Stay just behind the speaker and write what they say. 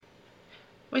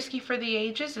Whiskey for the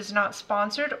Ages is not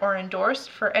sponsored or endorsed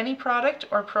for any product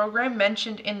or program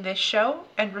mentioned in this show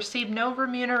and receive no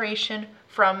remuneration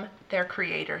from their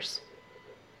creators.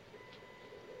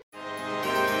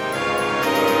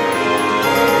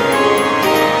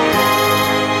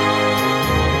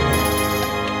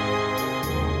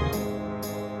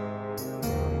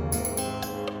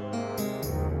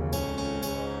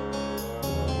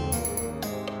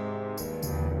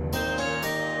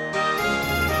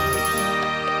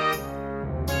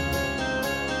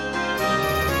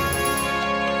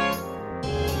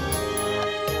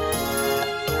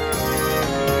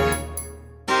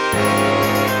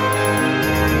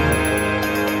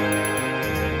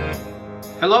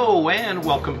 Hello and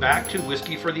welcome back to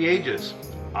Whiskey for the Ages.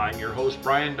 I'm your host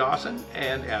Brian Dawson,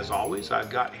 and as always I've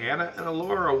got Hannah and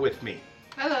Alora with me.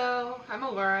 Hello, I'm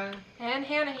Alora. And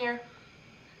Hannah here.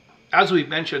 As we've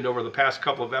mentioned over the past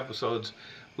couple of episodes,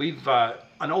 we've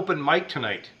an open mic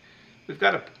tonight. We've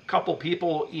got a couple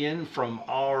people in from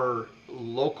our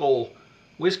local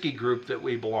whiskey group that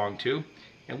we belong to,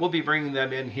 and we'll be bringing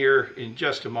them in here in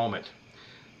just a moment.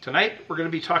 Tonight we're going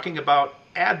to be talking about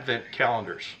Advent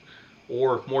calendars,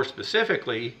 or more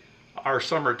specifically, our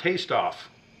summer taste-off.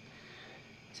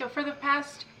 So for the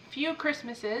past few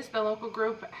Christmases, the local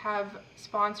group have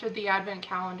sponsored the Advent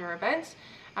calendar events.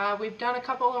 We've done a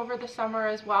couple over the summer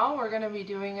as well. We're going to be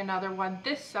doing another one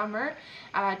this summer.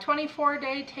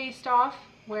 24-day taste-off,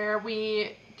 where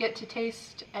we get to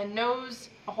taste and nose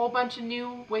a whole bunch of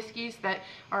new whiskeys that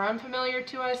are unfamiliar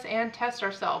to us and test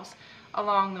ourselves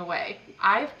along the way.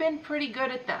 I've been pretty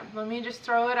good at them. Let me just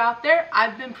throw it out there.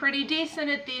 I've been pretty decent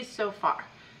at these so far.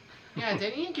 Yeah,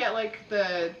 didn't you get like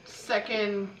the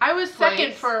second I was place?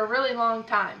 second for a really long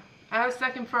time. The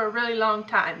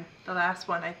last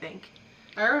one, I think.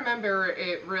 I remember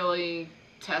it really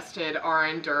tested our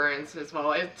endurance as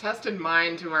well. It tested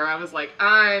mine to where I was like,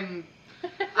 I'm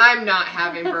not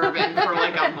having bourbon for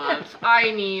like a month.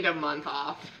 I need a month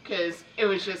off, because it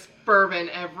was just bourbon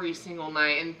every single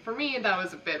night, and for me that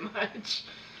was a bit much.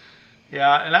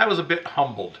 Yeah, and I was a bit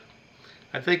humbled.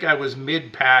 I think I was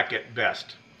mid-pack at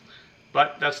best,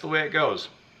 but that's the way it goes.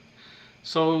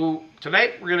 So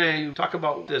tonight we're going to talk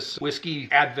about this whiskey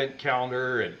Advent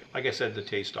calendar and, like I said, the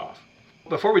taste-off.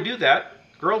 Before we do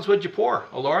that, girls, what'd you pour?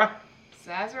 Alora?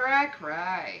 Sazerac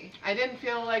Rye. I didn't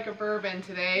feel like a bourbon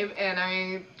today, and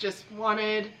I just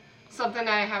wanted something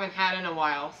I haven't had in a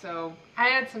while, so I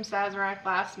had some Sazerac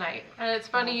last night, and it's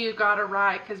funny you got a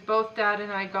rye, because both Dad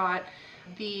and I got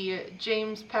the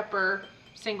James Pepper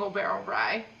single barrel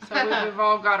rye. So we've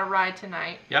all got a rye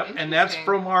tonight. Yep, and that's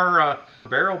from our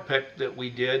barrel pick that we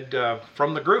did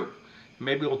from the group.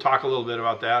 Maybe we'll talk a little bit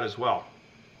about that as well.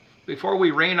 Before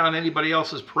we rain on anybody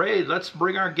else's parade, let's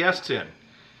bring our guests in.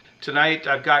 Tonight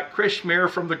I've got Chris Schmear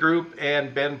from the group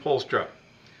and Ben Polstra.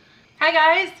 Hi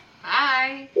guys.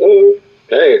 Hi. Hello.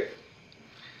 Hey.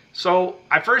 So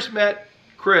I first met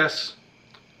Chris,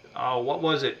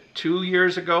 2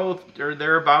 years ago or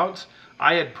thereabouts.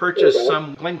 I had purchased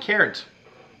some Glencairns.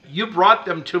 You brought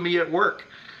them to me at work,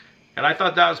 and I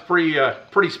thought that was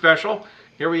pretty special.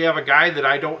 Here we have a guy that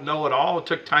I don't know at all. It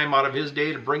took time out of his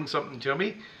day to bring something to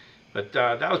me, but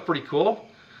that was pretty cool.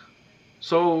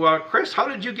 So, Chris, how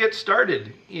did you get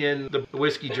started in the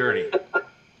whiskey journey?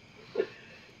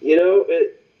 You know,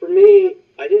 for me,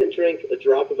 I didn't drink a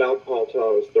drop of alcohol until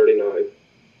I was 39.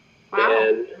 Wow.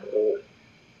 And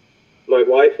my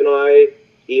wife and I,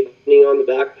 evening on the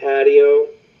back patio,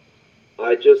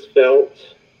 I just felt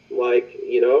like,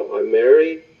 I'm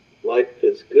married, life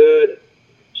is good.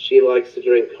 She likes to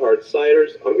drink hard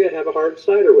ciders. I'm going to have a hard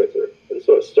cider with her. And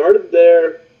so it started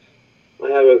there. I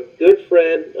have a good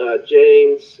friend,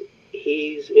 James.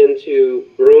 He's into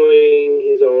brewing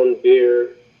his own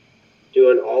beer,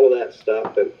 doing all of that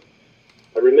stuff. And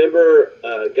I remember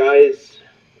a guy's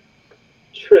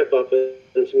trip up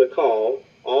into McCall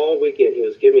all weekend. He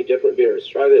was giving me different beers.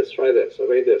 Try this, try this. I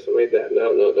made this, I made that.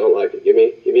 No, don't like it. Give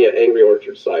me an Angry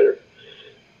Orchard cider.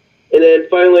 And then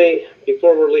finally,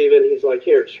 before we're leaving, he's like,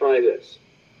 here, try this.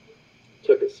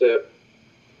 Took a sip.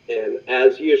 And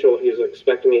as usual, he was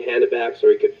expecting me to hand it back so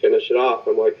he could finish it off.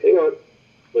 I'm like, hang on.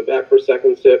 Went back for a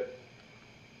second sip.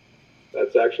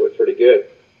 That's actually pretty good.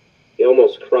 He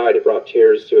almost cried. It brought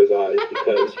tears to his eyes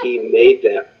because he made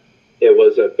that. It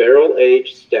was a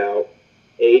barrel-aged stout,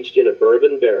 aged in a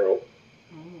bourbon barrel.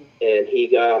 And he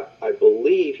got, I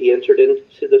believe, he entered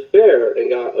into the fair and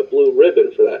got a blue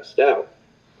ribbon for that stout.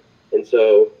 And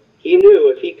so he knew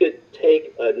if he could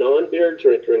take a non-beer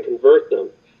drinker and convert them,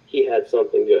 he had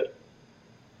something good.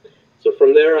 So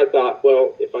from there I thought,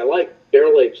 well, if I like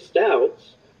barrel-aged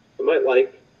stouts, I might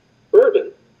like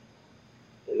bourbon.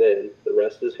 And then the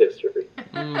rest is history.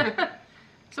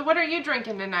 So what are you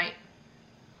drinking tonight?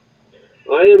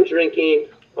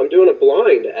 I'm doing a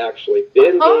blind, actually.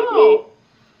 Ben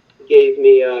gave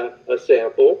me a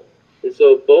sample. And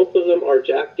so both of them are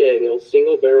Jack Daniel's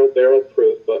single barrel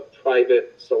proof, but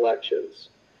private selections.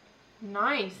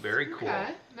 Nice. Very cool.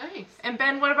 Okay, nice. And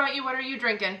Ben, what about you? What are you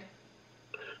drinking?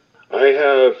 I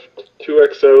have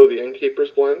 2XO, the Innkeeper's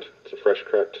Blend. It's a fresh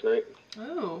crack tonight.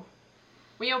 Ooh.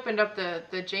 We opened up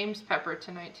the James Pepper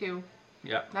tonight, too.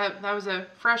 Yeah. That was a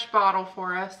fresh bottle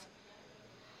for us.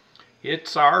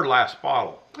 It's our last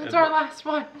bottle. It's our last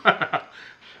one.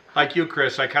 Like you,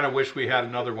 Chris, I kind of wish we had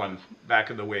another one back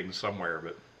in the wings somewhere,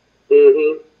 but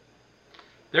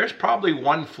there's probably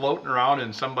one floating around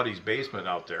in somebody's basement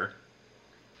out there.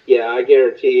 Yeah, I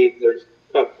guarantee there's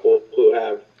a couple who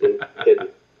have been hidden.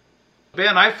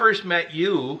 Ben, I first met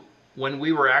you when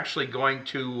we were actually going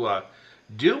to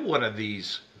do one of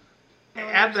these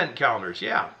advent calendars.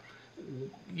 Yeah.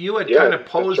 You had kind of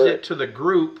posed it to the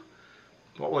group.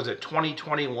 What was it,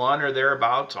 2021 or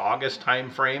thereabouts, August time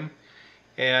frame.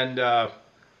 And that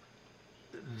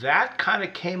kind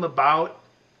of came about.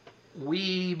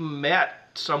 We met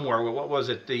somewhere. What was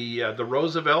it, the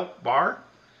Roosevelt bar?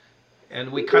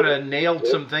 And we kind of nailed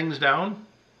some things down.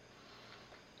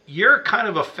 You're kind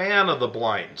of a fan of the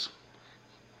blinds.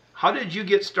 How did you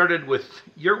get started with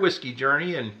your whiskey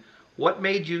journey, and what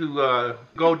made you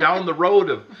go down the road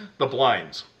of the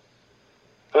blinds?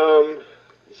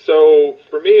 So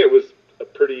for me, it was a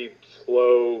pretty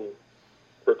slow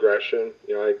progression.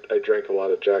 You know, I drank a lot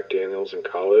of Jack Daniels in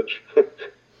college,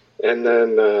 and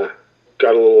then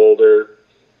got a little older,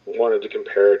 wanted to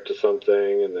compare it to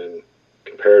something, and then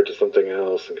compare it to something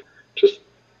else, and just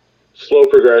slow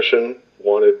progression,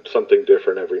 wanted something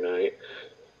different every night.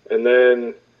 And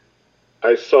then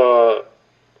I saw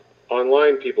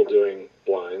online people doing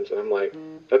blinds, and I'm like,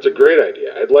 that's a great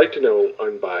idea. I'd like to know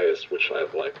unbiased which I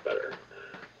like better.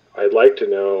 I'd like to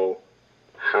know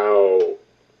how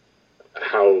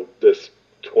this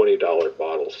 $20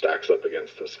 bottle stacks up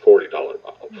against this $40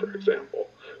 bottle, for example.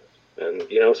 And,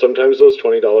 you know, sometimes those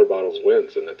 $20 bottles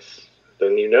wins, and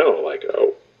then you know, like,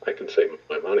 oh, I can save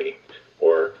my money.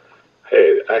 Or,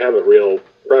 hey, I have a real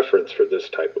preference for this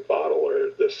type of bottle or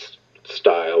this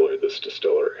style or this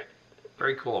distillery.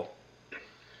 Very cool.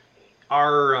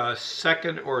 Our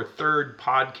second or third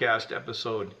podcast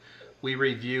episode, we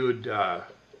reviewed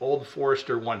Old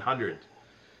Forester 100.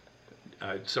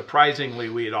 Surprisingly,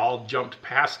 we had all jumped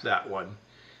past that one.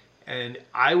 And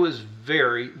I was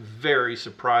very, very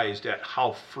surprised at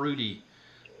how fruity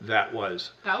that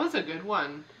was. That was a good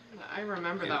one. I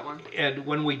remember that one. And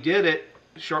when we did it,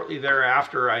 shortly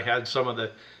thereafter, I had some of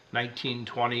the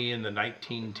 1920 and the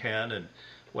 1910 and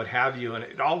what have you. And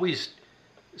it always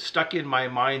stuck in my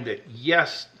mind that,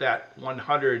 yes, that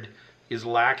 100 is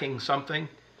lacking something,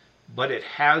 but it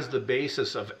has the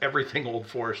basis of everything Old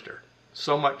Forester.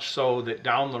 So much so that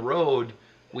down the road,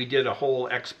 we did a whole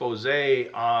expose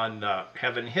on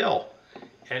Heaven Hill.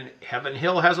 And Heaven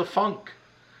Hill has a funk.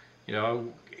 You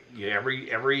know,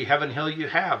 every Heaven Hill you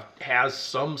have has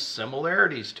some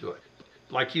similarities to it.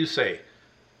 Like you say,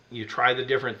 you try the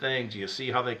different things, you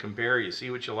see how they compare, you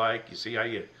see what you like, you see how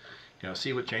you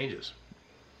see what changes.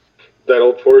 That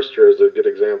Old Forester is a good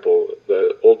example.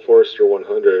 The Old Forester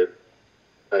 100,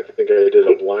 I think I did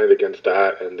a blind against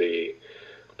that and the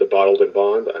Bottled and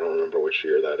Bond. I don't remember which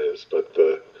year that is, but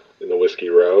in the Whiskey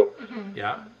Row. Mm-hmm.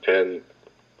 Yeah. And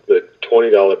the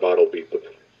 $20 bottle beat the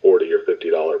 $40 or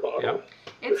 $50 bottle. Yeah.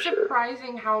 It's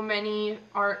surprising how many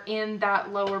are in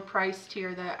that lower price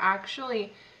tier that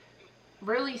actually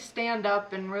really stand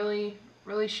up and really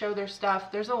show their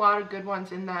stuff. There's a lot of good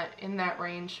ones in that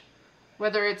range.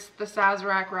 Whether it's the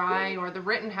Sazerac Rye or the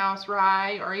Rittenhouse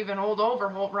Rye or even Old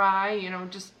Overholt Rye,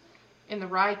 just in the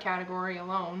rye category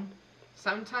alone.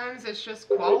 Sometimes it's just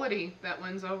quality that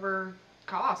wins over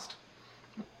cost.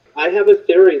 I have a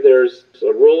theory. There's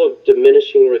a rule of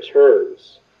diminishing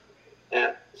returns.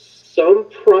 At some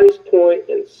price point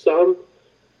and some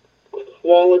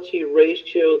quality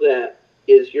ratio that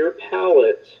is your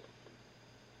palate,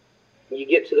 you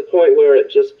get to the point where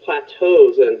it just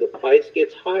plateaus and the price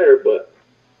gets higher, but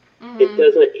it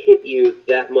doesn't hit you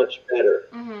that much better.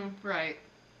 Right.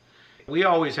 We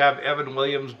always have Evan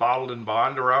Williams Bottled and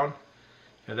Bond around.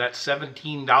 And that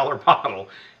 $17 bottle,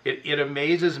 it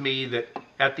amazes me that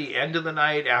at the end of the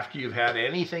night, after you've had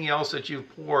anything else that you've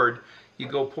poured, you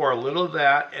go pour a little of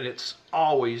that, and it's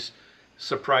always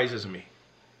surprises me.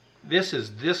 This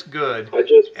is this good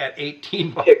at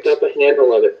 18 bucks. Picked up a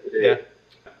handle of it today.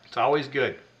 Yeah, it's always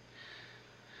good.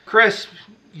 Chris,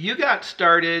 you got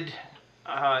started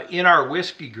in our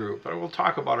whiskey group, and we'll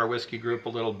talk about our whiskey group a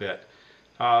little bit.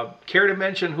 Care to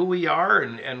mention who we are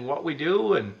and what we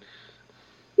do? And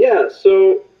Yeah,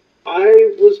 so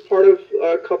I was part of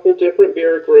a couple different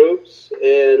beer groups,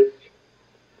 and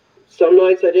some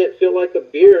nights I didn't feel like a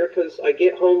beer because I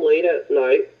get home late at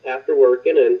night after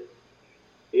working, and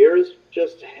beer is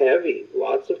just heavy.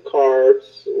 Lots of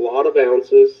carbs, a lot of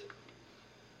ounces,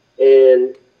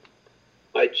 and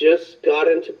I just got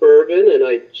into bourbon, and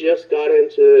I just got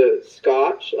into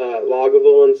Scotch,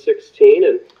 Lagavulin 16,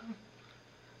 and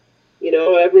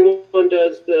everyone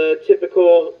does the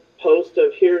typical post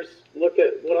of look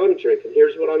at what I'm drinking,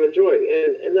 here's what I'm enjoying,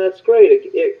 and that's great.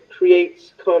 It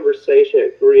creates conversation,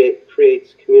 it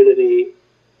creates community,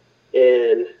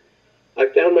 and I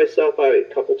found myself a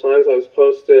couple times I was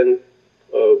posting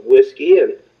whiskey,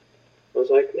 and I was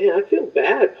like, man, I feel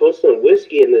bad posting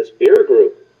whiskey in this beer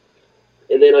group.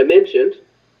 And then I mentioned,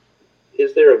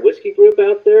 is there a whiskey group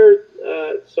out there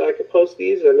so I could post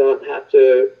these and not have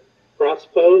to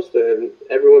cross-post? And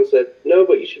everyone said, no,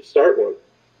 but you should start one.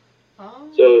 Oh,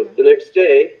 So okay. the next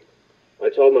day, I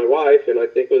told my wife, and I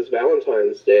think it was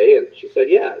Valentine's Day, and she said,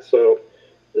 yeah. So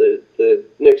the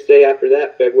next day after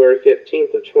that, February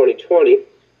 15th of 2020,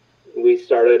 we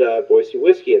started Boise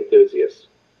Whiskey Enthusiasts.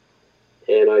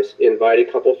 And I invited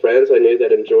a couple friends I knew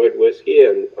that enjoyed whiskey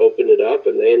and opened it up,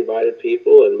 and they invited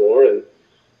people and more. And,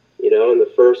 in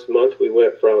the first month we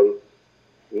went from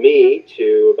me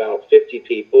to about 50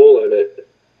 people, and it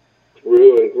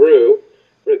grew and grew.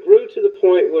 But it grew to the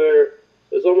point where it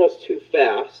was almost too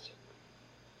fast.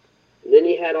 And then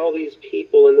you had all these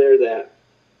people in there that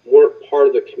weren't part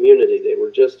of the community. They were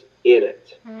just in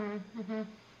it. Mm-hmm.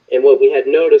 And what we had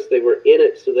noticed, they were in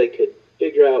it so they could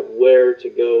figure out where to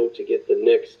go to get the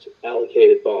next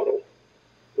allocated bottle.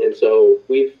 And so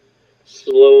we've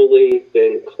slowly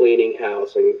been cleaning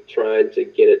house and trying to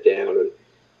get it down. And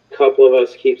a couple of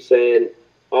us keep saying,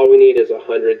 all we need is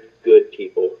 100 good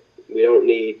people. We don't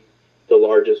need the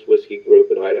largest whiskey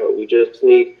group in Idaho. We just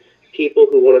need people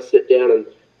who want to sit down and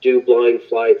do blind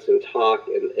flights and talk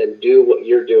and do what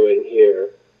you're doing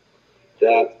here.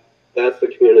 That's the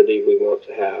community we want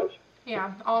to have.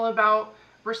 Yeah, all about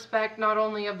respect, not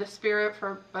only of the spirit,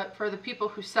 but for the people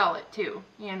who sell it too.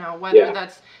 Whether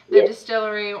that's the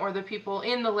distillery or the people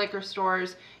in the liquor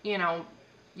stores.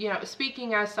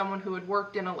 Speaking as someone who had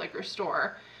worked in a liquor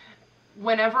store,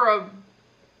 whenever a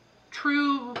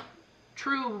true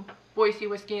Boise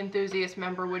Whiskey Enthusiast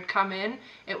member would come in,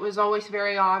 it was always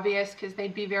very obvious because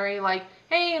they'd be very like,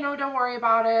 hey, don't worry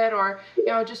about it, or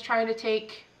just trying to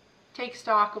take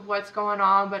stock of what's going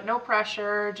on, but no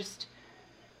pressure, just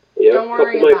don't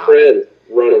worry about it. A couple of my friends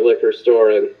run a liquor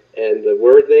store, and the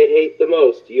word they hate the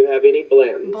most, do you have any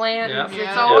blends? Blends. Yep.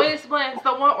 It's always blends.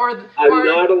 The one I'm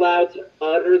not allowed to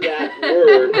utter that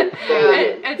word in front of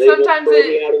them. And they sometimes will throw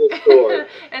me out of the store.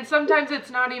 And sometimes it's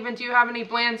not even, do you have any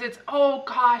blends? It's, oh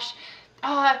gosh,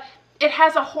 it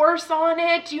has a horse on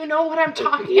it. Do you know what I'm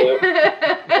talking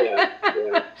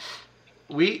Yeah.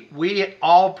 we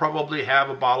all probably have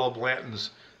a bottle of Blanton's,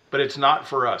 but it's not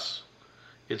for us.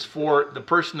 It's for the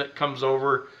person that comes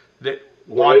over that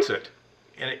wants it.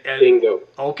 And Bingo.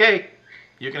 Okay,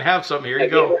 you can have some. Here you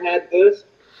Have go. you ever had this?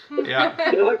 Yeah.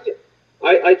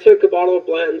 I took a bottle of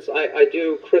Blanton's. I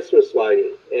do Christmas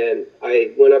lighting, and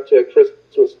I went up to a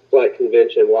Christmas light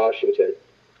convention in Washington,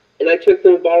 and I took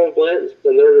them a bottle of Blanton's,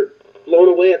 and they're blown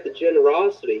away at the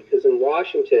generosity, because in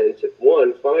Washington,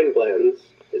 one, find Blanton's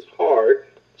is hard,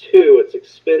 two, it's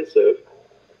expensive,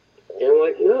 and I'm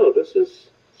like, no, this is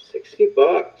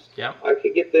 $60. Yeah. I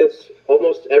could get this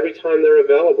almost every time they're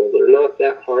available. They're not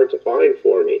that hard to find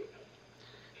for me.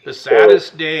 The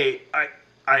saddest day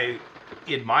I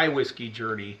in my whiskey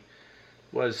journey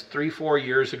was 3-4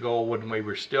 years ago when we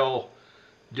were still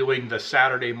doing the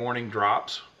Saturday morning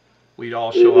drops. We'd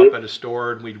all show up at a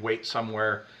store and we'd wait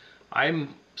somewhere.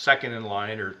 I'm second in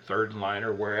line or third in line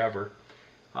or wherever,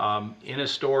 in a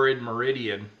store in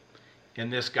Meridian,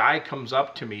 and this guy comes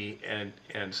up to me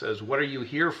and says, "What are you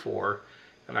here for?"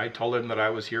 And I told him that I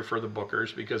was here for the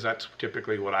Bookers because that's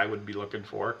typically what I would be looking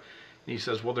for. And he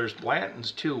says, "Well, there's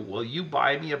Blanton's too. Will you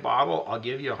buy me a bottle? I'll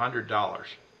give you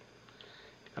 $100.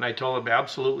 And I told him,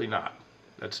 absolutely not.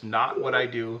 That's not what I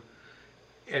do.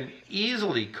 And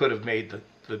easily could have made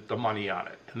the money on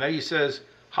it. And then he says,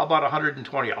 how about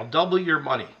 120? I'll double your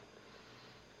money.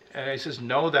 And I says,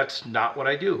 no, that's not what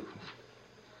I do.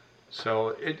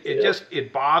 So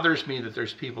it bothers me that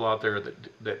there's people out there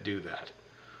that do that.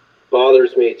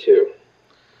 Bothers me too.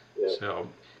 Yeah. So,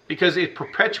 because it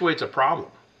perpetuates a problem.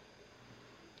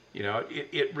 You know,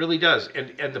 it really does.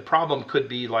 And the problem could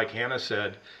be, like Hannah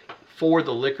said, for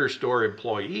the liquor store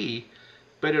employee,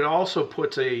 but it also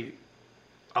puts a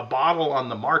a bottle on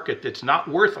the market that's not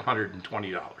worth $120.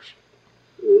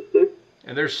 Mm-hmm.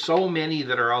 And there's so many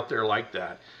that are out there like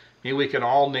that. I mean, we can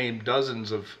all name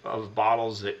dozens of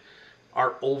bottles that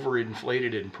are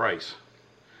overinflated in price.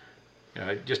 You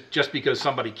know, just because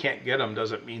somebody can't get them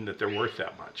doesn't mean that they're worth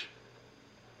that much.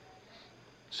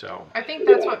 So I think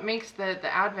that's what makes the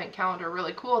Advent calendar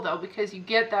really cool, though, because you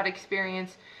get that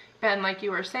experience, Ben, like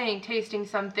you were saying, tasting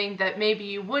something that maybe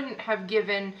you wouldn't have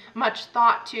given much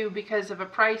thought to because of a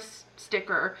price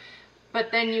sticker.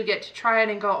 But then you get to try it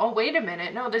and go, oh, wait a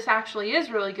minute, no, this actually is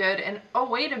really good. And oh,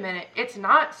 wait a minute, it's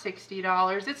not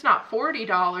 $60, it's not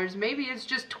 $40, maybe it's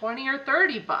just 20 or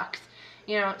 30 bucks.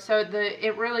 You know, so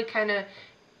it really kind of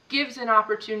gives an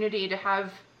opportunity to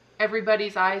have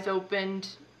everybody's eyes opened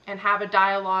and have a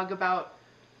dialogue about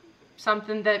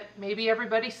something that maybe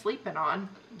everybody's sleeping on.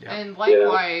 Yeah. And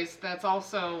likewise, that's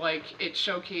also like it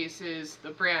showcases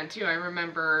the brand too. I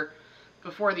remember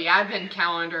before the Advent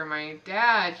calendar, my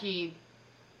dad, he's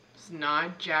not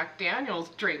a Jack Daniels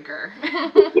drinker.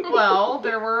 Well,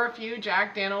 there were a few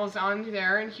Jack Daniels on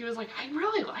there, and he was like, I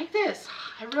really like this.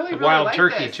 I really Wild like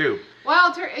Turkey this. too.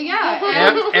 Wild Turkey,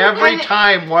 yeah. Every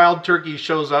time Wild Turkey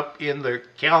shows up in the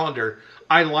calendar,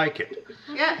 I like it.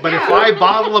 Yeah, But yeah. if I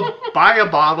buy a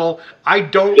bottle, I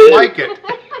don't like it.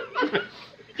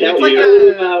 Tell like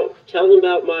them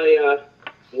about my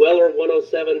Weller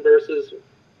 107 versus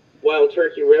Wild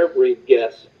Turkey Rare Breed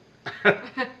guess.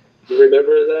 You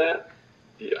remember that?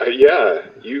 Yeah,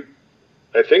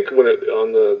 I think when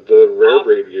on the rare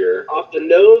breed year. Off the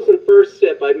nose and first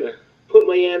sip, I put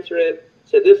my answer in,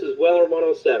 said this is Weller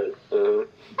 107.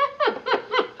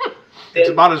 It's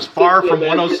about as far from Simply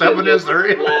 107 as there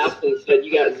is. Laughed and said,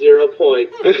 you got 0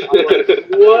 points. I'm like,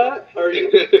 what are you?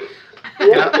 What?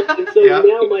 Yeah. And so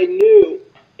now my new,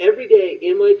 every day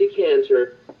in my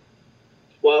decanter,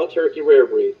 Wild Turkey Rare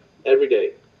Breed. Every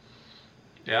day.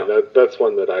 Yeah. That's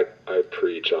one that I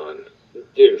preach on.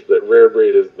 Dude, Is that rare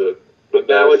breed is the I'm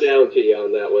bowing best. down to you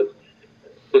on that one.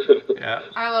 Yeah.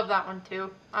 I love that one too.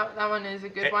 That one is a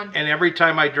good one. And every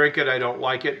time I drink it, I don't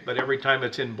like it, but every time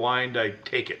it's in blind, I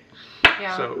take it.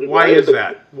 Yeah. So why is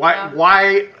that? Yeah.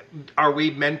 Why are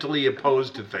we mentally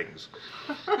opposed to things?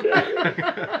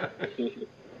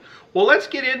 Well, let's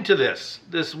get into this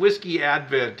whiskey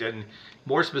advent, and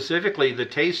more specifically, the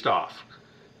taste off.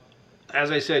 As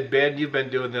I said, Ben, you've been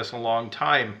doing this a long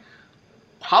time.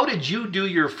 How did you do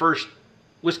your first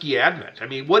whiskey advent? I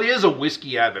mean, what is a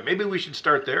whiskey advent? Maybe we should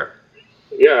start there.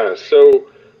 Yeah, so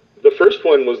the first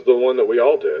one was the one that we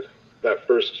all did. That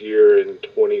first year in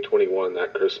 2021,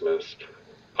 that Christmas.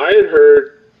 I had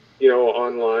heard,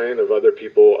 online of other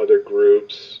people, other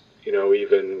groups,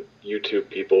 even YouTube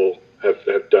people have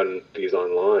done these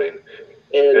online.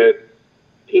 And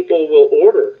people will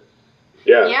order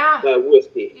Yeah.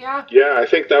 whiskey. Yeah. Yeah, I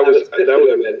think that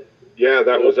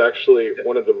was actually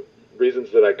one of the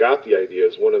reasons that I got the idea.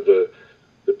 Is one of the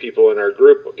people in our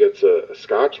group gets a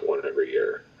Scotch one every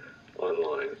year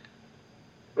online.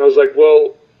 And I was like,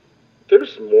 well,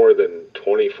 there's more than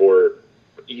 24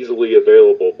 easily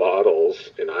available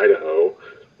bottles in Idaho.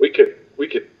 We could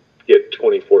get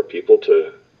 24 people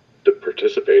to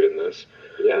participate in this.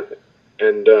 Yeah.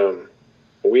 And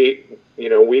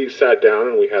we sat down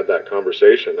and we had that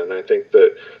conversation, and I think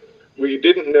that we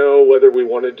didn't know whether we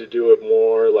wanted to do it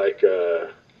more like a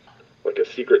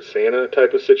Secret Santa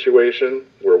type of situation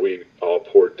where we all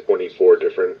poured 24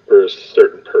 different for a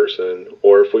certain person,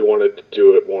 or if we wanted to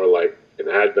do it more like an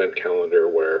advent calendar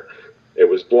where it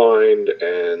was blind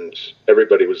and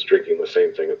everybody was drinking the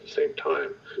same thing at the same time.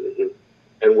 Mm-hmm.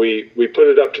 And we put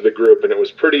it up to the group, and it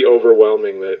was pretty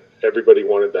overwhelming that everybody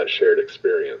wanted that shared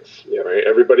experience. Yeah. Right?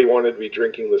 Everybody wanted to be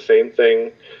drinking the same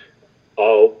thing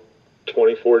all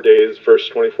 24 days,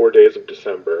 first 24 days of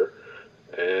December.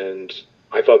 And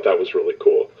I thought that was really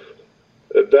cool.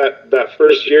 That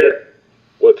first year,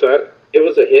 what's that? It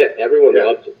was a hit. Everyone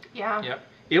loved it. Yeah. Yeah.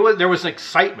 There was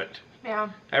excitement. Yeah.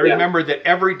 I remember that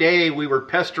every day we were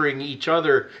pestering each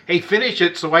other, hey, finish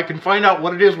it so I can find out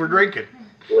what it is we're drinking.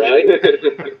 Right?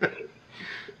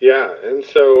 Yeah, and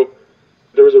so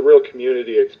there was a real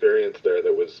community experience there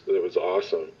that was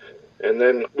awesome. And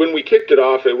then when we kicked it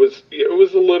off, it was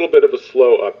a little bit of a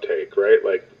slow uptake, right?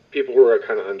 Like people were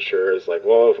kind of unsure. It's like,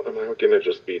 well, am I going to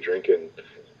just be drinking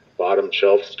bottom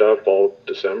shelf stuff all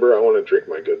December? I want to drink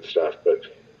my good stuff. But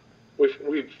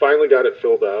we finally got it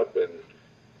filled up, and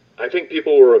I think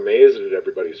people were amazed at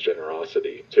everybody's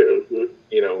generosity too.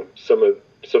 Mm-hmm.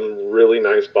 Some really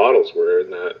nice bottles were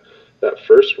in that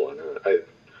first one.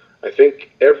 I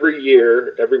think every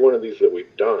year, every one of these that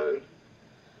we've done,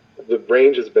 the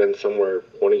range has been somewhere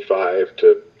 25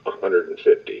 to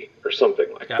 150 or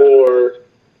something like that. For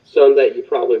some that you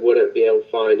probably wouldn't be able to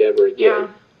find ever again. Yeah.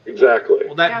 Exactly.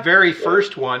 Well, that Yeah. very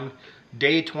first one,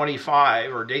 day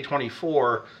 25 or day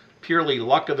 24, purely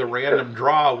luck of the random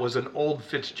draw, was an old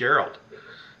Fitzgerald.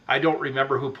 I don't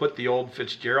remember who put the old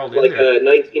Fitzgerald in Like there. a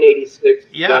 1986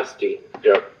 Yeah. Dusty.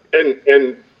 Yep.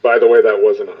 And by the way, that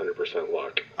wasn't 100%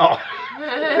 luck. Oh,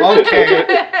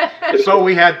 okay. So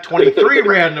we had 23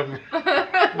 random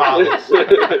models.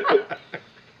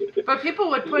 But people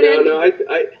would put No, in. no,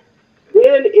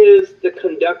 Win is the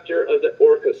conductor of the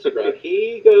orchestra.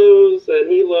 He goes and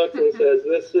he looks and says,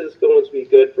 "This is going to be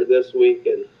good for this week,"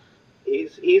 and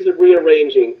he's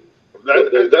rearranging.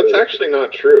 That's actually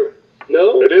not true.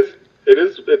 No, It is.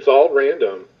 It's all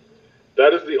random.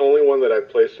 That is the only one that I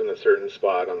placed in a certain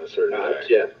spot on a certain day.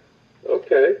 gotcha.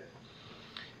 Okay.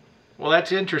 Well,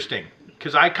 that's interesting,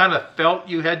 because I kind of felt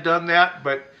you had done that,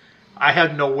 but I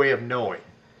had no way of knowing.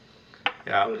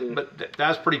 Yeah, but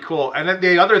that's pretty cool. And then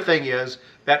the other thing is,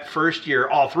 that first year,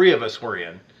 all three of us were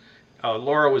in.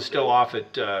 Laura was still off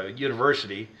at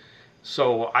university,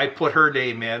 so I put her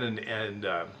name in and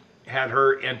had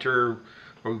her enter,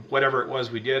 or whatever it was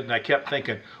we did, and I kept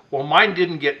thinking, well, mine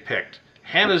didn't get picked.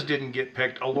 Hannah's didn't get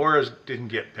picked. Laura's didn't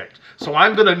get picked. So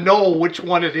I'm going to know which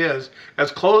one it is.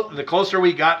 The closer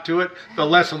we got to it, the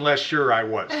less and less sure I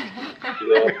was.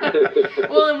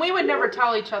 Well, and we would never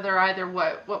tell each other either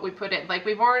what we put in. Like,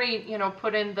 we've already,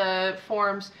 put in the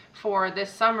forms for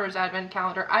this summer's advent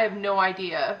calendar. I have no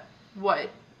idea what's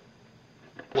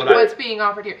being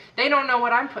offered here. They don't know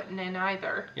what I'm putting in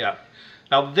either. Yeah.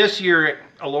 Now this year,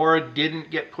 Laura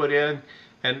didn't get put in,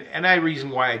 and the reason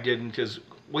why I didn't is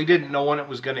we didn't know when it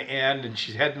was going to end, and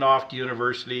she's heading off to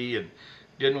university, and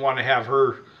didn't want to have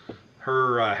her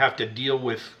have to deal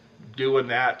with doing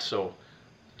that. So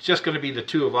it's just going to be the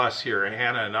two of us here,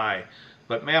 Hannah and I.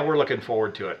 But man, we're looking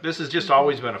forward to it. This has just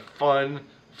always been a fun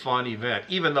event,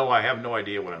 even though I have no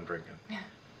idea what I'm drinking.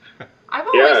 I've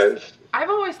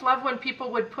always loved when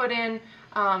people would put in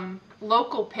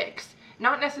local picks,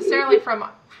 not necessarily from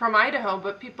Idaho,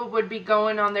 but people would be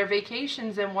going on their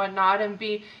vacations and whatnot, and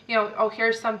be, oh,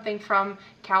 here's something from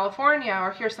California,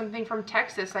 or here's something from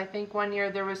Texas. I think one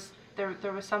year there was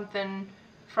something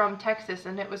from Texas,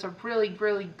 and it was a really,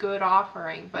 really good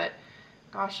offering. But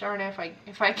gosh darn it,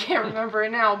 if I can't remember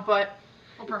it now. But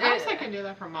Well, perhaps I can do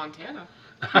that from Montana.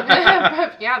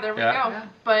 yeah, there we go. Yeah.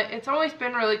 But it's always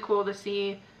been really cool to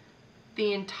see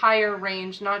the entire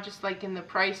range, not just like in the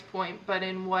price point, but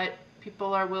in what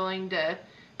people are willing to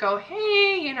go,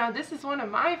 hey, this is one of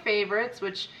my favorites,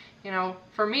 which,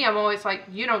 for me, I'm always like,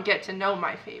 you don't get to know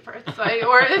my favorites.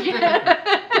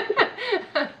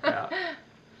 Yeah.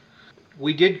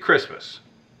 We did Christmas,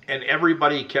 and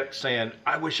everybody kept saying,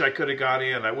 I wish I could have got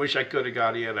in, I wish I could have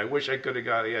got in, I wish I could have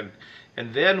got in.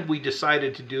 And then we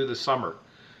decided to do the summer.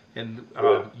 And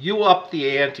you upped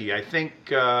the ante. I think,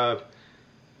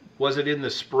 was it in the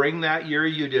spring that year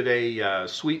you did a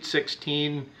Sweet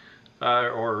 16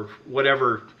 or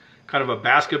whatever, kind of a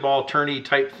basketball tourney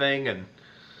type thing, and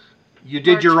you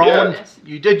did your own.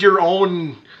 You did your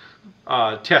own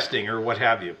testing or what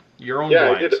have you. Your own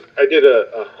blinds. I did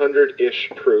a 100-ish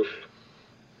proof,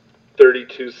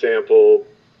 32 sample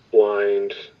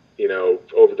blind.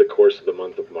 Over the course of the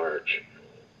month of March.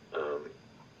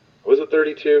 Was it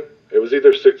 32? It was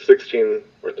either 16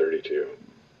 or 32.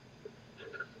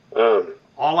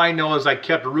 All I know is I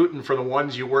kept rooting for the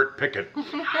ones you weren't picking. So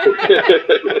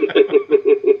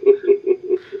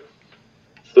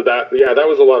that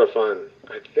was a lot of fun.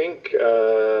 I think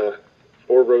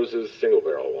Four Roses single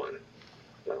barrel won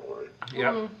that one.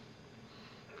 Yeah. Mm.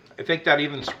 I think that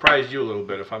even surprised you a little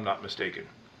bit, if I'm not mistaken.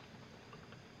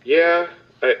 Yeah,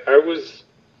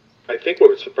 I think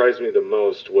what surprised me the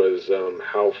most was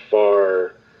how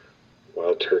far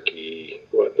Wild Turkey.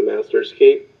 What, the Master's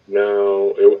Keep?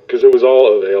 No, because it was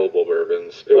all available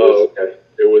bourbons. Okay.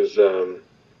 It was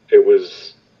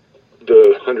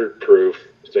the 100 proof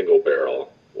single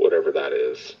barrel, whatever that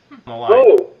is.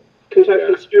 Oh,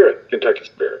 Kentucky Spirit. Kentucky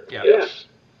Spirit. Yeah. Yes.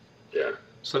 Yeah.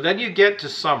 So then you get to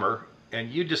summer, and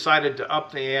you decided to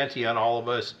up the ante on all of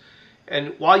us.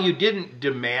 And while you didn't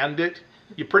demand it,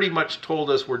 you pretty much told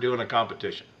us we're doing a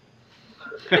competition.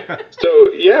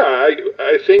 So, yeah,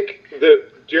 I think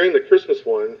that during the Christmas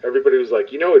one, everybody was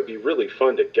like, it'd be really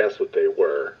fun to guess what they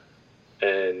were,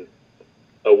 and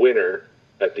a winner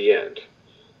at the end.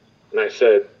 And I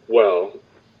said, well,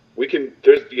 we can,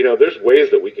 there's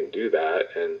ways that we can do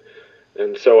that.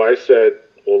 And so I said,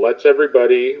 well, let's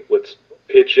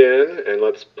pitch in and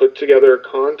let's put together a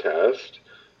contest.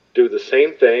 Do the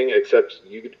same thing, except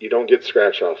you don't get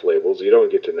scratch-off labels. You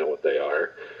don't get to know what they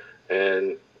are.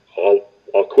 And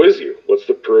I'll quiz you. What's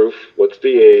the proof? What's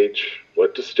the age?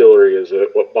 What distillery is it?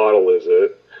 What bottle is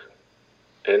it?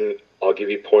 And I'll give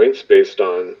you points based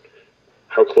on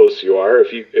how close you are.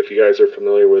 If you guys are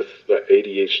familiar with the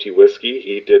ADHD whiskey,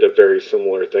 he did a very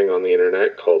similar thing on the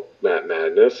internet called Matt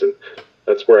Madness, and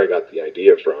that's where I got the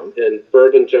idea from. And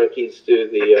Bourbon Junkies do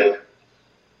the,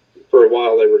 for a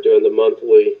while they were doing the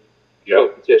monthly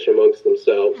competition amongst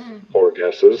themselves. 4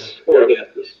 guesses. 4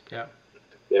 guesses. Yeah.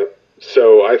 Yep.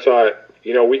 So I thought,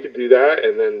 we could do that,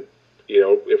 and then,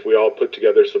 if we all put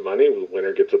together some money, the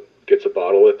winner gets a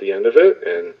bottle at the end of it,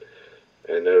 and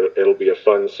it'll be a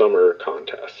fun summer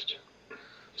contest.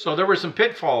 So there were some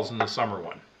pitfalls in the summer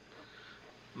one.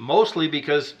 Mostly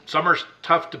because summer's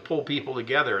tough to pull people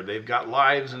together. They've got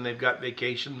lives and they've got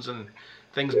vacations and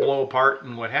things blow apart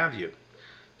and what have you.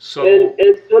 So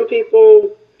and some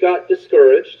people got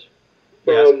discouraged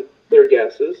from their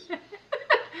guesses.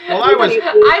 Well, I wasn't.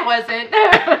 I was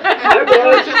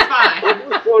just fine. I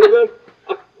was one of them.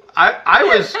 I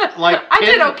was like I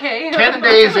did okay. 10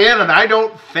 days in, and I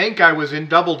don't think I was in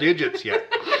double digits yet.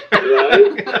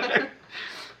 Right?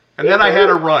 And then I had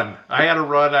a run.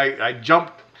 I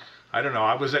jumped, I don't know,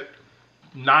 I was at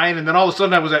 9, and then all of a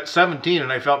sudden I was at 17,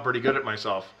 and I felt pretty good at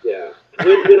myself. Yeah.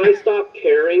 When I stopped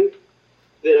caring,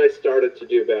 then I started to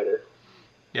do better.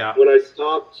 Yeah. When I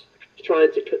stopped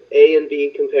trying to A and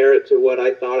B compare it to what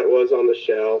I thought it was on the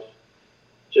shelf,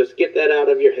 just get that out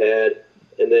of your head,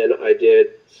 and then I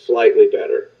did slightly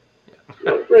better.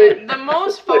 Not great. The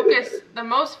most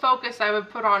focus I would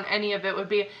put on any of it would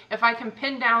be if I can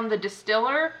pin down the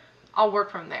distiller, I'll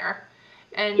work from there.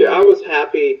 And yeah, I was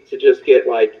happy to just get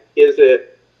like, is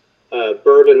it a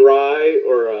bourbon rye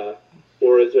or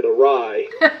is it a rye?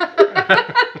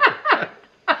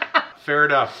 Fair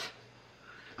enough.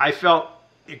 I felt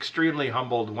extremely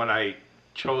humbled when I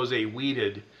chose a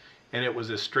wheated and it was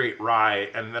a straight rye,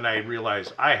 and then I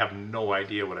realized I have no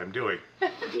idea what I'm doing.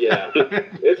 Yeah,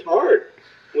 it's hard.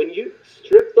 When you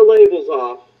strip the labels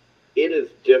off, it is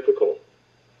difficult.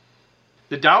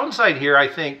 The downside here, I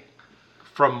think,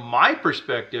 from my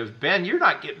perspective, Ben, you're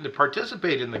not getting to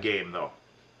participate in the game, though.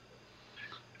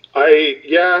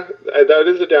 That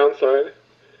is a downside.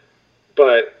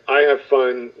 But I have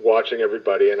fun watching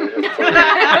everybody, and I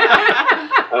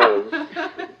have fun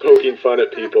poking fun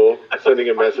at people, sending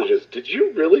them messages. Did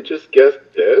you really just guess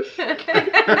this?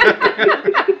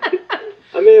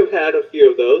 I may have had a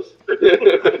few of those.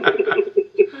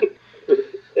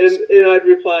 and I'd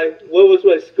reply, what was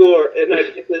my score? And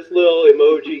I'd get this little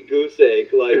emoji goose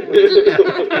egg, like,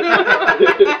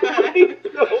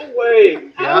 no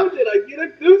way. How did I get a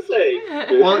goose egg?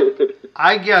 Well,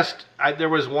 I guessed there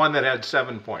was one that had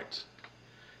 7 points.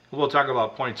 We'll talk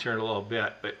about points here in a little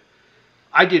bit, but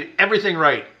I did everything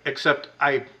right except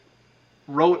I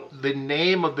wrote the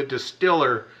name of the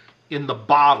distiller in the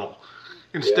bottle.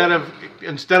 Instead of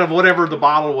whatever the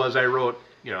bottle was, I wrote,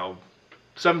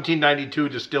 1792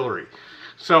 distillery.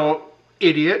 So,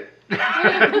 idiot.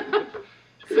 I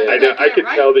could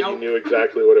tell that you knew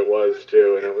exactly what it was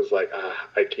too, and it was like,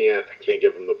 I can't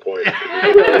give him the point.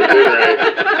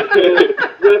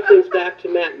 Reference back to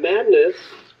Matt Madness.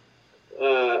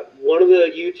 One of the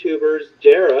YouTubers,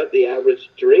 Dara, the average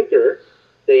drinker,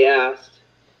 they asked,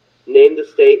 name the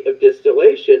state of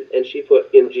distillation, and she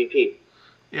put MGP.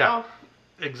 Yeah,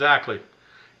 exactly.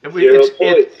 And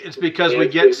it's because we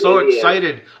get so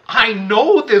excited. I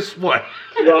know this one.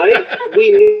 Right?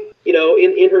 We knew,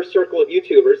 in her circle of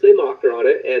YouTubers, they mocked her on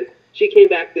it, and she came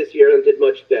back this year and did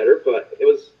much better, but it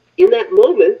was in that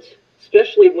moment,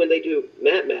 especially when they do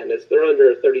Matt Madness, they're under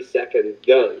a 30-second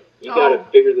gun. You got to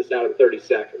figure this out in 30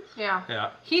 seconds. Yeah.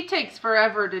 He takes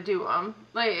forever to do them.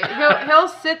 Like he'll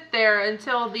sit there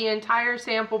until the entire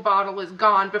sample bottle is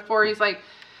gone before he's like,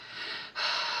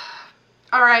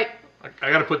 all right, I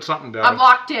got to put something down. I'm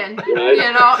locked in, Right.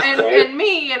 and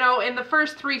me, in the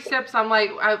first 3 sips, I'm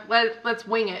like, let's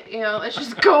wing it, let's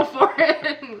just go for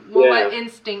it. We'll let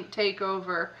instinct take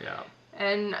over. Yeah.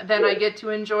 And then I get to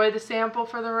enjoy the sample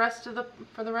for the rest of the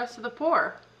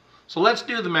pour. So let's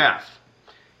do the math.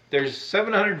 There's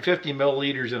 750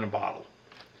 milliliters in a bottle.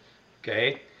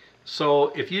 Okay?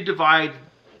 So if you divide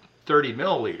 30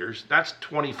 milliliters, that's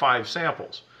 25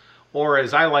 samples. Or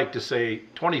as I like to say,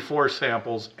 24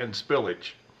 samples and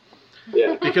spillage.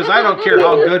 Yeah. Because I don't care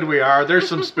how good we are, there's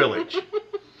some spillage.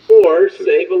 Or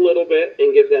save a little bit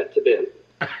and give that to Ben.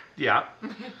 Yeah.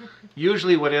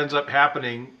 Usually what ends up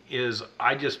happening is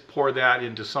I just pour that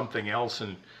into something else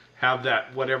and have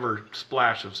that whatever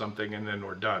splash of something, and then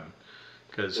we're done.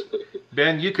 Because,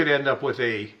 Ben, you could end up with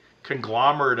a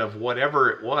conglomerate of whatever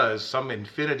it was, some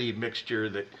infinity mixture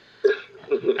that...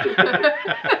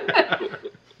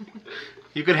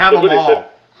 You could have them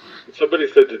all.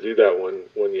 Somebody said to do that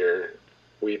one year.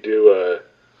 We do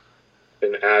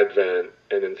an Advent,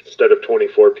 and instead of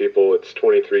 24 people, it's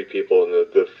 23 people, and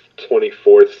the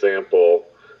 24th sample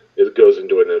goes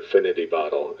into an infinity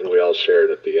bottle, and we all share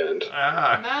it at the end.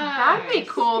 That'd be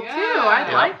cool too.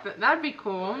 I'd like that. That'd be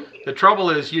cool. The trouble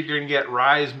is you're going to get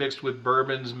rye mixed with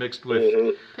bourbons, mixed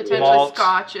with potentially malts.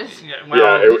 scotches. Yeah,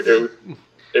 well,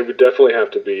 it would definitely have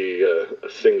to be a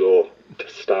single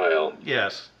style.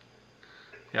 Yes.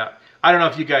 Yeah. I don't know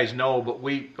if you guys know, but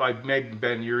maybe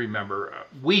Ben, you remember,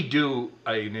 we do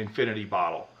an infinity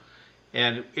bottle.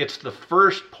 And it's the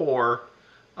first pour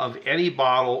of any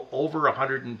bottle over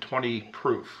 120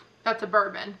 proof. That's a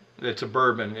bourbon. It's a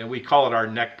bourbon, and we call it our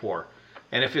neck pour.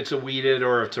 And if it's a wheated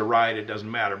or if it's a rye, it doesn't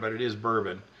matter, but it is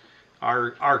bourbon.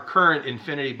 Our current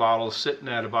infinity bottle is sitting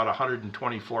at about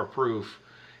 124 proof,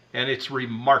 and it's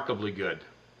remarkably good.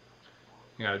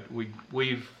 Yeah,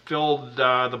 we've filled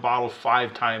the bottle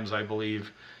 5 times, I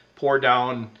believe. Pour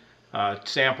down,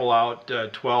 sample out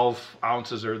 12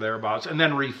 ounces or thereabouts, and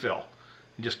then refill.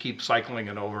 And just keep cycling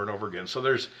it over and over again. So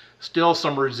there's still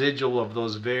some residual of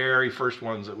those very first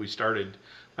ones that we started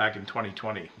back in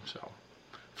 2020. So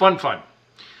fun.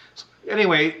 So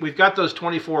anyway, we've got those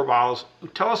 24 bottles.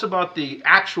 Tell us about the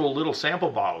actual little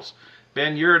sample bottles.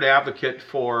 Ben, you're an advocate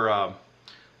for,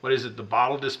 what is it, the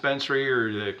bottle dispensary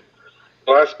or the...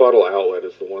 Glass Bottle Outlet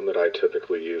is the one that I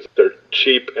typically use. They're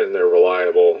cheap and they're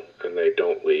reliable and they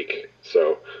don't leak.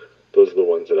 So those are the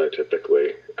ones that I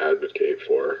typically advocate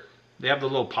for. They have the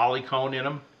little polycone in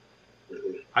them.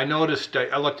 Mm-hmm. I noticed,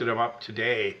 I looked at them up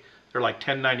today. They're like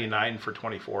 $10.99 for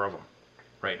 24 of them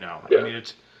right now. Yeah. I mean,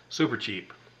 it's super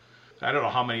cheap. I don't know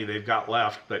how many they've got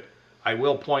left, but I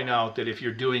will point out that if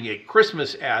you're doing a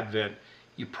Christmas Advent,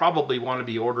 you probably want to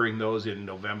be ordering those in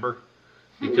November.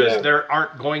 Because there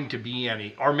aren't going to be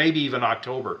any, or maybe even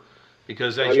October,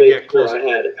 because as you get close, I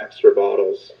had extra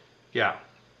bottles. Yeah,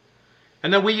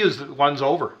 and then we use the ones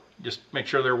over. Just make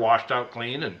sure they're washed out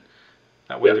clean, and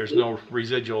that way there's no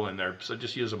residual in there. So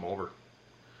just use them over.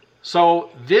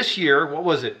 So this year, what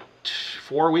was it?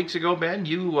 4 weeks ago, Ben,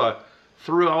 you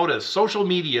threw out a social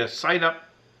media sign up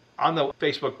on the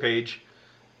Facebook page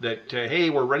that hey,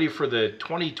 we're ready for the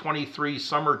 2023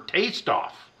 summer taste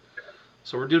off.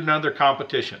 So we're doing another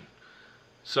competition.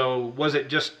 So was it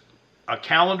just a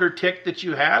calendar tick that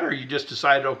you had, or you just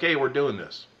decided, okay, we're doing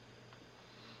this?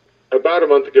 About a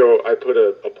month ago, I put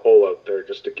a poll out there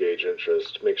just to gauge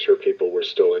interest, make sure people were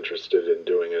still interested in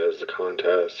doing it as a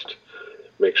contest,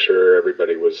 make sure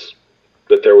everybody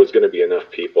that there was going to be enough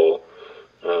people.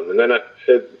 And then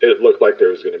it looked like there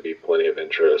was going to be plenty of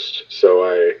interest. So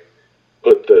I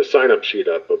put the sign-up sheet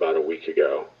up about a week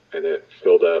ago, and it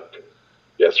filled up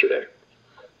yesterday.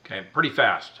 Okay, pretty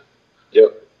fast.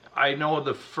 Yep. I know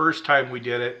the first time we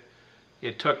did it,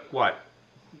 it took,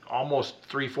 almost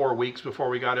 3-4 weeks before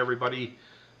we got everybody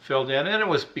filled in, and it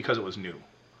was because it was new.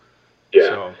 Yeah,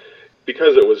 so,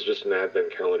 because it was just an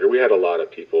advent calendar, we had a lot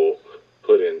of people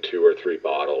put in 2 or 3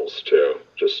 bottles, too,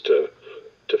 just to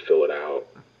fill it out.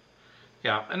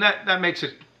 Yeah, and that makes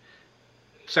it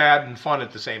sad and fun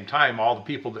at the same time, all the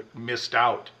people that missed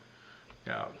out.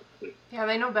 Yeah,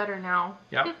 they know better now.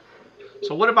 Yeah.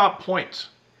 So what about points?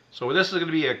 So this is going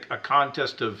to be a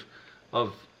contest of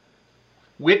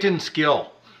wit and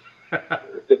skill.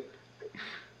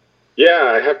 Yeah,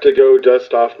 I have to go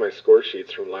dust off my score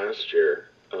sheets from last year.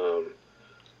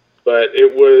 But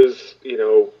it was,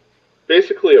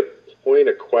 basically a point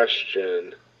a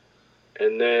question,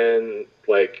 and then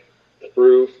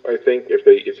proof. I think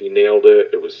if you nailed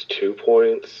it, it was 2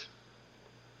 points,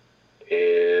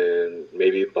 and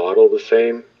maybe bottle the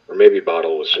same. Or maybe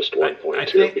bottle was just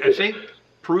 1.2. I think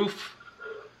proof.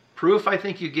 I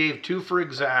think you gave 2 for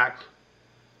exact,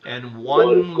 and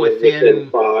one within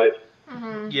 5.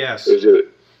 Mm-hmm. Yes.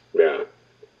 Yeah.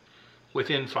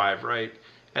 Within 5, right?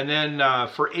 And then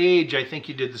for age, I think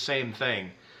you did the same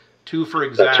thing. 2 for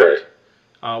exact. That's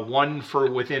right. 1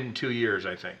 for within 2 years,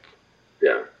 I think.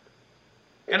 Yeah.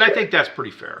 And I think that's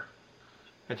pretty fair.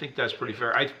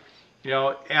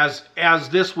 As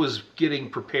this was getting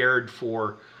prepared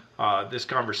for this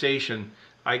conversation,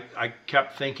 I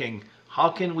kept thinking, how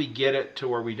can we get it to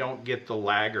where we don't get the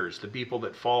laggers, the people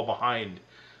that fall behind?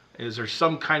 Is there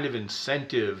some kind of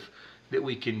incentive that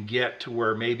we can get to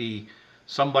where maybe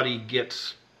somebody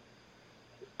gets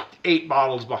 8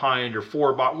 bottles behind or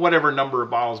 4 whatever number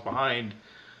of bottles behind?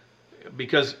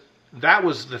 Because that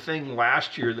was the thing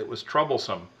last year that was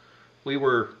troublesome. We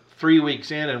were 3 weeks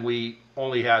in and we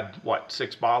only had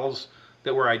 6 bottles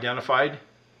that were identified.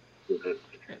 Mm-hmm.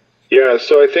 Yeah,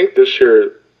 so I think this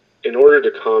year, in order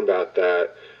to combat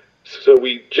that, so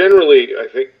we generally, I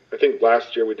think I think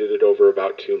last year we did it over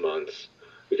about 2 months.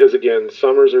 Because again,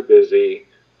 summers are busy.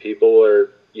 People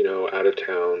are, out of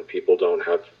town. People don't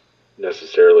have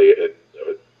necessarily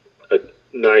a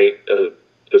night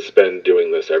to spend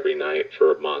doing this every night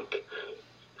for a month.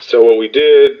 So what we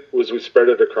did was we spread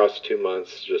it across 2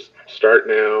 months. Just start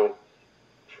now,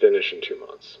 finish in 2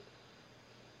 months.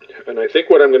 And I think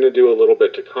what I'm going to do a little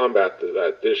bit to combat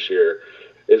that this year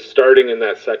is starting in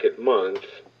that second month.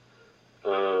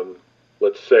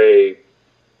 Let's say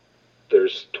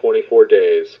there's 24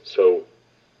 days, so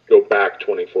go back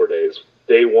 24 days.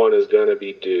 Day one is going to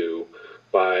be due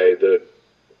by the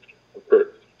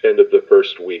end of the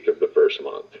first week of the first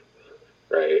month,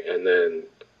 right? And then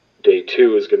day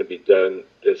two is going to be done.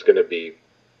 It's going to be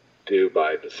due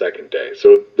by the second day.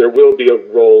 So there will be a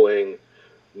rolling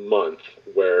month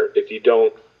where if you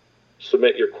don't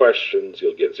submit your questions,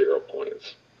 you'll get 0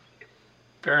 points.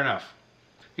 Fair enough.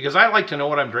 Because I like to know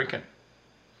what I'm drinking.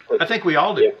 I think we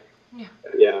all do.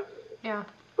 Yeah.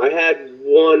 I had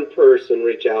one person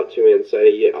reach out to me and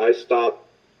say, yeah, I stopped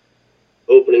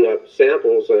opening up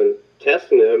samples and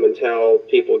testing them until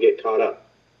people get caught up.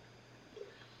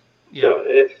 Yeah. So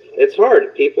it's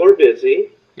hard. People are busy.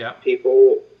 Yeah.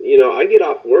 People, I get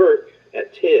off work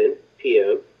at 10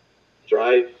 p.m.,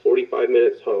 drive 45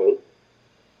 minutes home,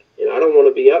 and I don't want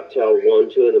to be up till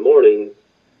 1, 2 in the morning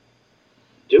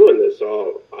doing this.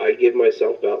 So I give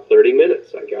myself about 30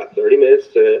 minutes. I got 30 minutes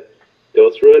to go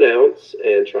through an ounce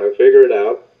and try and figure it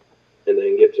out, and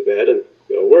then get to bed and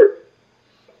go work.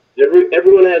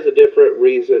 Everyone has a different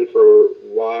reason for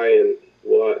why and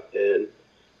what, and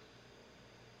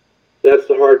that's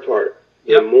the hard part.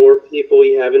 Yep. The more people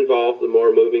you have involved, the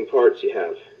more moving parts you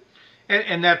have.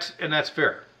 And that's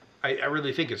fair. I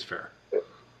really think it's fair.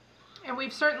 And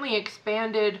we've certainly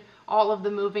expanded all of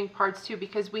the moving parts too,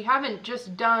 because we haven't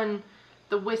just done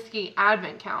the whiskey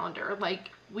advent calendar.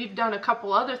 Like, we've done a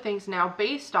couple other things now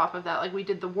based off of that. Like, we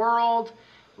did the world.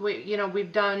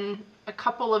 We've done a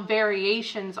couple of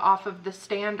variations off of the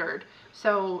standard.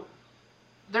 So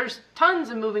there's tons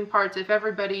of moving parts. If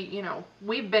everybody,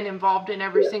 we've been involved in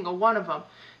every single one of them.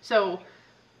 So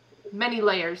many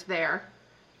layers there.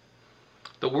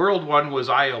 The world one was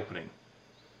eye-opening.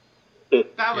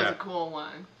 That was Yeah. a cool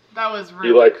one. That was really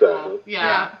You like cool. that, huh?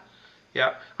 Yeah.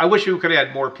 Yeah. I wish we could have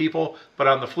had more people, but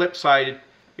on the flip side,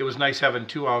 it was nice having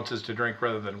 2 ounces to drink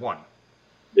rather than 1.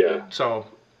 Yeah. So,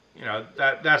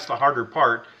 that's the harder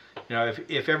part.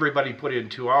 If everybody put in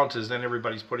 2 ounces, then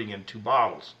everybody's putting in 2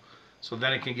 bottles. So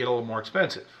then it can get a little more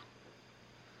expensive.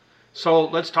 So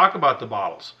let's talk about the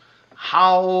bottles.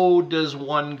 How does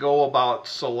one go about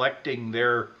selecting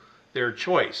their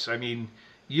choice? I mean,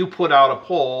 you put out a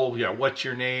poll, what's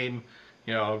your name,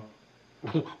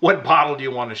 what bottle do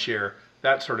you want to share,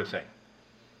 that sort of thing.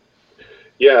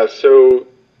 Yeah, so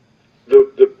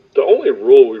the only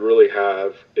rule we really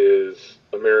have is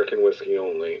American whiskey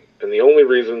only. And the only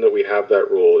reason that we have that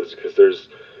rule is because there's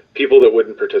people that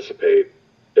wouldn't participate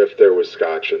if there was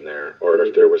Scotch in there or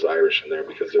if there was Irish in there,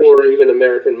 because there's, Or even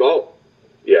American malt.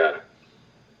 yeah,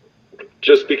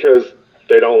 just because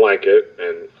they don't like it,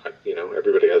 and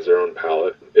everybody has their own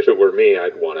palate. If it were me,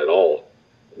 I'd want it all.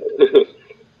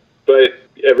 But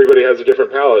everybody has a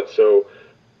different palate, so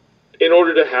in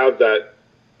order to have that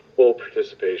full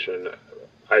participation,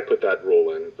 I put that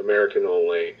rule in, American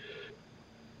only.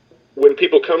 When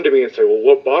people come to me and say, well,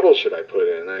 what bottle should I put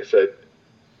in? I said,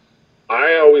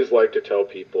 I always like to tell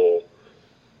people,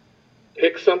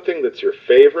 pick something that's your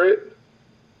favorite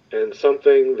and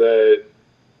something that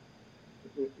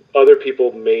other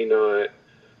people may not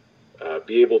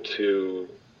be able to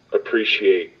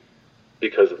appreciate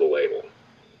because of the label.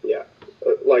 Yeah,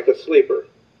 like a sleeper.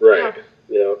 Right.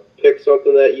 Pick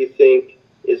something that you think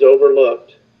is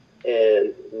overlooked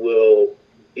and will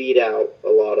beat out a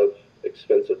lot of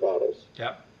expensive bottles.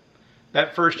 Yeah.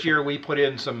 That first year we put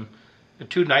in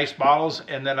 2 nice bottles,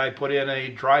 and then I put in a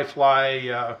dry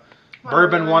fly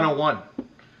bourbon 101.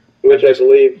 Which I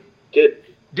believe did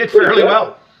fairly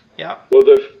well. Yeah. Well,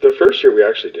 the first year we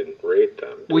actually didn't rate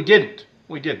them. We didn't.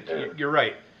 Yeah. You're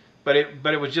right. But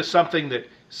it was just something that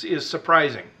is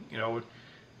surprising.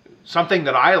 Something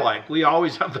that I like. We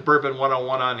always have the bourbon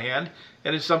 101 on hand,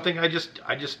 and it's something I just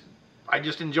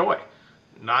enjoy.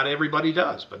 Not everybody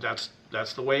does, but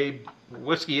that's the way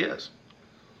whiskey is.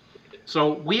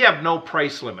 So we have no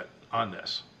price limit on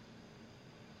this.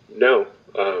 No.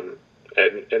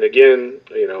 And again,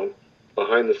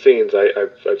 behind the scenes,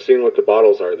 I've seen what the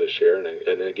bottles are this year,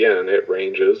 and again, it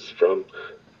ranges from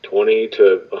 20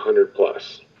 to 100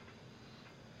 plus.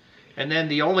 And then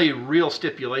the only real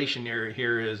stipulation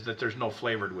here is that there's no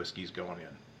flavored whiskeys going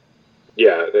in.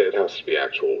 Yeah, it has to be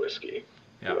actual whiskey.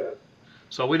 Yeah.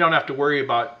 So we don't have to worry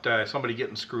about somebody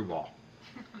getting screwball.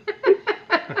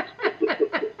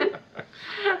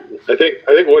 I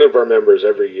think one of our members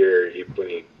every year, when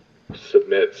he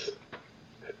submits,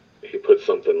 he puts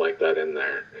something like that in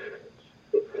there.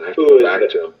 And I have to go back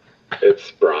to him.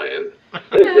 It's Brian.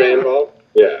 Randolph?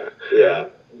 Yeah. Yeah.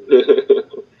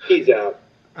 He's out.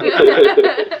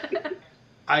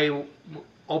 I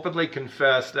openly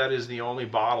confess that is the only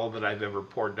bottle that I've ever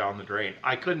poured down the drain.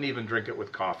 I couldn't even drink it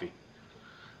with coffee.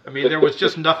 I mean, there was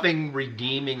just nothing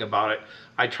redeeming about it.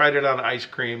 I tried it on ice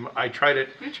cream. I tried it.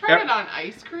 You tried it on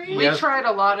ice cream? We tried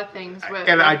a lot of things with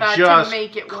and I that just to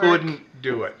make it couldn't work.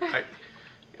 do it. That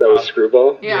was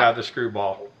Screwball? Yeah, the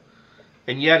Screwball.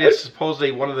 And yet it's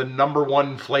supposedly one of the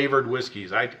 #1 flavored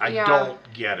whiskeys. I don't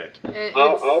get it.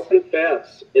 I'll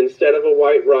confess, instead of a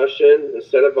White Russian,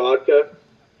 instead of vodka,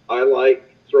 I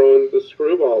like throwing the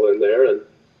Screwball in there, and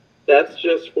that's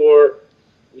just for,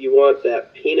 you want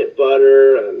that peanut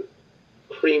butter and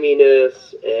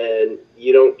creaminess, and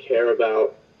you don't care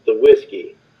about the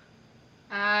whiskey.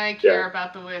 I care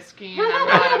about the whiskey, and I'm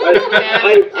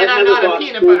I not a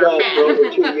peanut butter for fan. over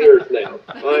 2 years now.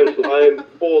 I'm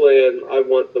full in. I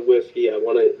want the whiskey. I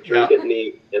want to drink it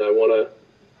neat, and I want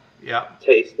to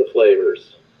taste the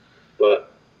flavors.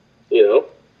 But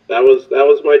that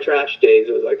was my trash days,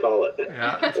 as I call it.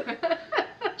 Yeah.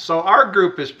 So our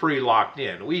group is pretty locked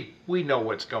in. We know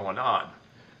what's going on.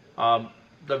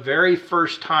 The very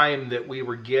first time that we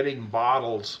were getting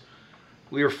bottles,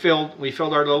 we filled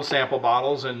our little sample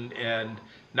bottles, and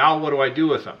now what do I do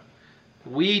with them?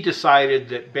 We decided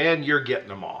that, Ben, you're getting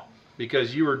them all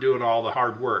because you were doing all the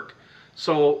hard work.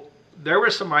 So there were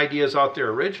some ideas out there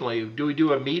originally. Do we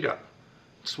do a meetup?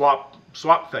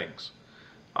 Swap things.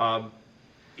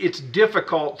 It's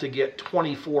difficult to get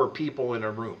 24 people in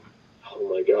a room. Oh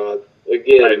my God.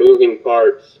 Again, moving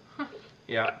parts.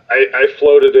 Yeah. I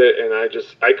floated it, and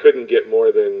I couldn't get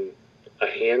more than a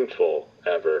handful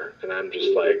ever, and I'm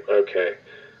just like, okay,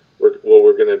 what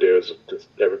we're gonna do is just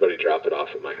everybody drop it off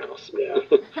at my house. Yeah.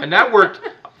 And that worked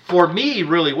for me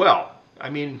really well. I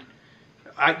mean,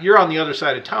 you're on the other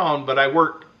side of town, but I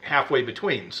work halfway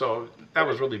between, so that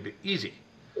was really easy.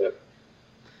 Yep.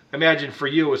 Imagine for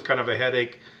you it was kind of a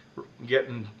headache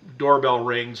getting doorbell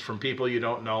rings from people you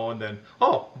don't know, and then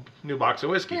new box of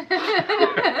whiskey.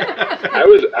 I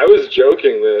was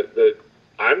joking that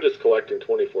I'm just collecting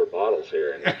 24 bottles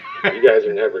here, and you guys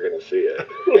are never going to see it.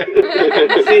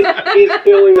 he's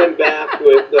filling them back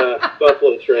with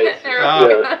Buffalo Trace.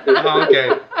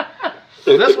 Okay.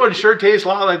 So this one sure tastes a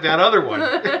lot like that other one.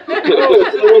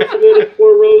 Someone submitted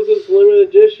 4 Roses limited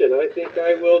edition. I think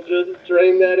I will just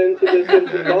drain that into this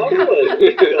empty bottle and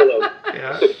refill them.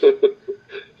 Yeah.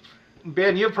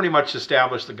 Ben, you've pretty much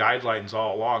established the guidelines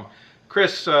all along.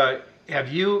 Chris, have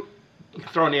you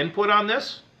thrown input on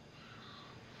this?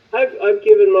 I've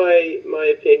given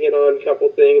my opinion on a couple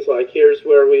things, like here's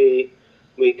where we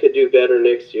could do better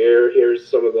next year. Here's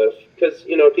some of the, because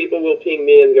people will ping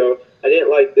me and go, I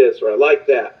didn't like this or I like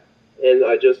that, and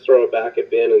I just throw it back at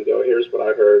Ben and go, here's what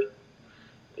I heard.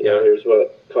 Here's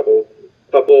what a couple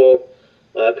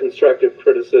constructive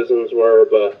criticisms were,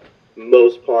 but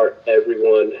most part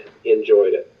everyone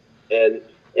enjoyed it. And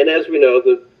as we know,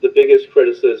 the biggest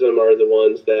criticism are the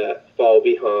ones that fall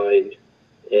behind,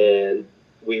 and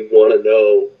we want to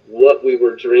know what we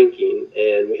were drinking,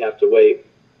 and we have to wait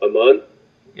a month.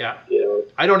 Yeah.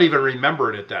 I don't even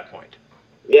remember it at that point.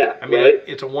 Yeah. I mean, right?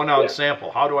 it's a 1 ounce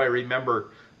sample. How do I remember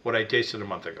what I tasted a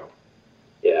month ago?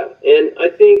 Yeah. And I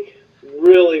think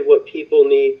really what people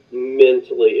need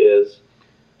mentally is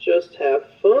just have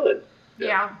fun.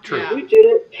 Yeah. True. Yeah. You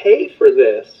didn't pay for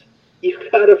this. You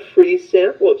got a free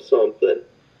sample of something.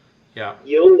 Yeah.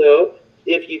 You'll know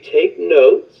if you take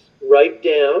notes, write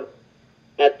down,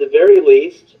 at the very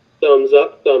least, thumbs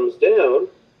up, thumbs down.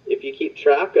 If you keep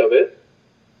track of it,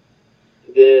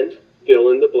 then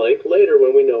fill in the blank later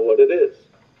when we know what it is.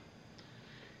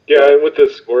 Yeah, and with the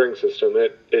scoring system,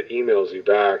 it emails you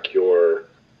back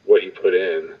what you put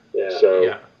in. Yeah.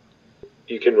 So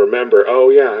you can remember, oh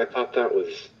yeah, I thought that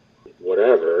was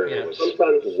whatever, and it was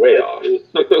sometimes way off.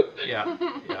 Yeah.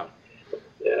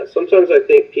 Yeah, sometimes I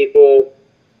think people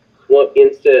want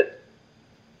instant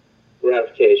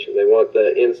gratification. They want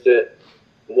the instant,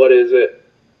 what is it?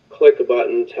 Click a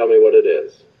button, tell me what it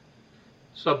is.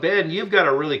 So Ben, you've got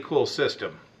a really cool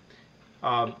system.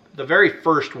 The very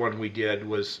first one we did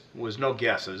was no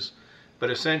guesses, but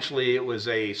essentially it was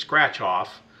a scratch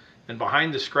off, and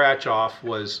behind the scratch off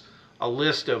was a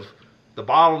list of the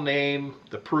bottle name,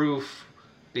 the proof,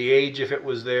 the age if it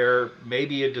was there,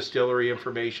 maybe a distillery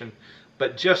information,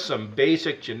 but just some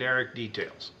basic generic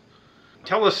details.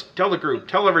 tell the group,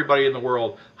 tell everybody in the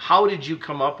world, how did you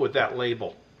come up with that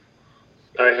label?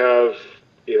 I have,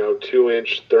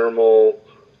 2-inch thermal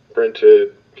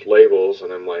printed labels,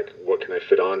 and I'm like, what can I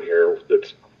fit on here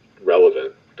that's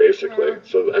relevant, basically? Yeah.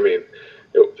 So, I mean,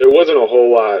 it wasn't a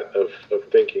whole lot of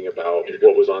thinking about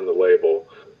what was on the label.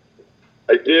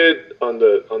 I did on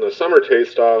the summer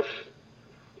taste off.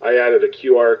 I added a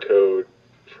QR code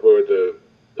for the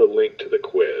link to the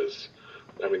quiz.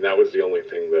 I mean, that was the only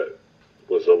thing that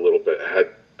was had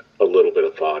a little bit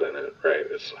of thought in it, right?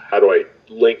 It's how do I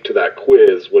link to that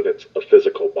quiz when it's a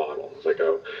physical bottle? It's like,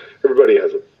 oh, everybody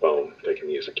has a phone; they can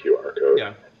use a QR code.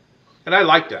 Yeah, and I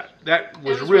like that. That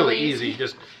was really easy.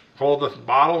 Just pull the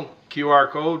bottle, QR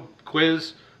code,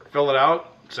 quiz, fill it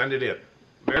out, send it in.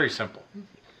 Very simple.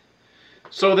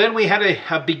 So then we had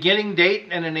a beginning date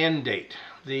and an end date.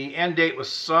 The end date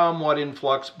was somewhat in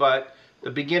flux, but the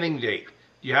beginning date,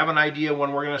 do you have an idea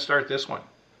when we're going to start this one?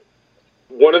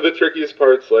 One of the trickiest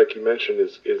parts, like you mentioned,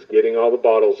 is getting all the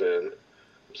bottles in.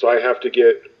 So I have to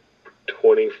get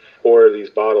 24 of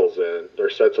these bottles in, or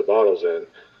sets of bottles in,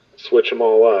 switch them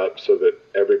all up so that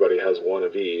everybody has one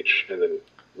of each, and then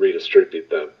redistribute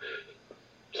them.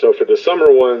 So for the summer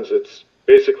ones, it's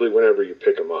basically whenever you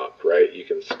pick them up, right? You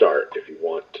can start if you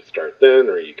want to start then,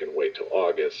 or you can wait till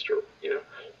August, or,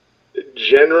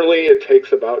 Generally, it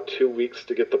takes about 2 weeks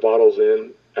to get the bottles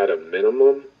in at a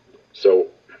minimum. So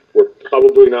we're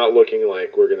probably not looking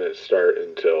like we're going to start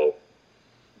until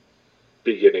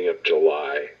beginning of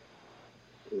July,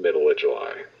 middle of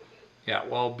July. Yeah,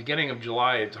 well, beginning of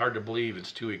July, it's hard to believe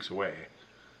it's 2 weeks away.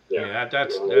 Yeah, I mean,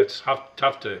 that's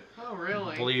tough to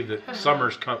really? believe that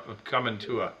summer's coming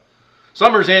to a...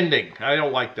 Summer's ending. I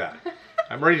don't like that.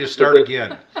 I'm ready to start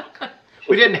again.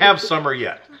 We didn't have summer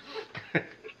yet.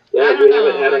 Yeah, we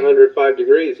haven't had 105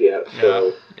 degrees yet.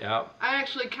 So. Yeah. I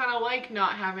actually kind of like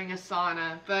not having a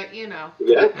sauna, but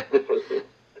Yeah.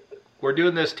 We're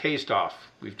doing this taste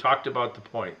off. We've talked about the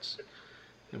points.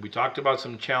 And we talked about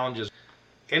some challenges.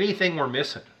 Anything we're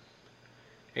missing?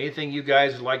 Anything you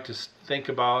guys would like to think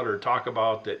about or talk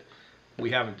about that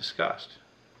we haven't discussed?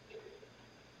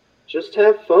 Just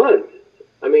have fun.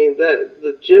 I mean,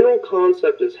 the general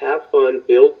concept is have fun,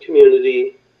 build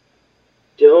community.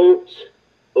 Don't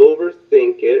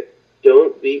overthink it.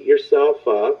 Don't beat yourself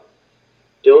up.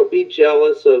 Don't be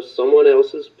jealous of someone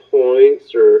else's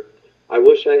points, or I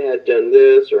wish I had done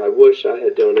this, or I wish I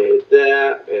had donated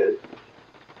that, and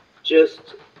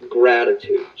just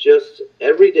gratitude. Just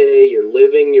every day you're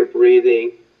living, you're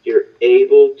breathing,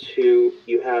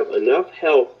 you have enough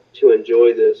health to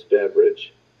enjoy this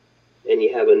beverage, and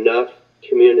you have enough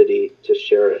community to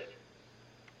share it.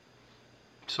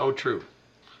 So true.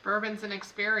 Bourbon's an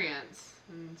experience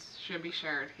and should be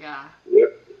shared. Yeah.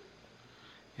 Yep.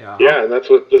 Yeah, and that's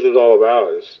what this is all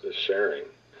about, is sharing.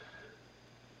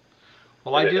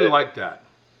 Well, I do like that.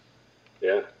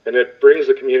 Yeah, and it brings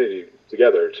the community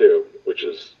together too, which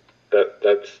is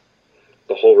that's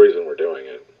the whole reason we're doing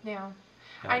it. Yeah.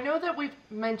 I know that we've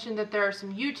mentioned that there are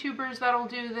some YouTubers that'll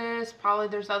do this. Probably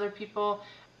there's other people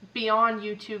beyond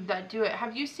YouTube that do it.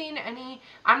 Have you seen any,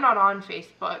 I'm not on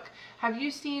Facebook, have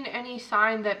you seen any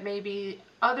sign that maybe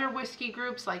other whiskey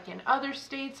groups like in other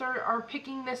states are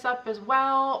picking this up as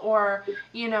well? Or,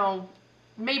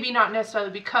 maybe not necessarily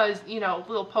because,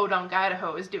 little Podunk,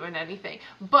 Idaho is doing anything.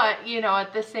 But,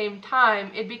 at the same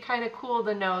time, it'd be kind of cool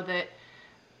to know that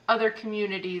other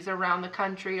communities around the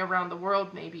country, around the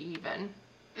world maybe even,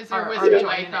 is there whiskey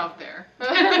life out there?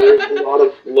 There's a lot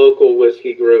of local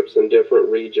whiskey groups in different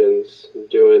regions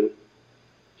doing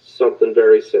something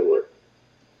very similar.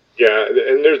 Yeah,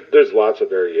 and there's lots of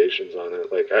variations on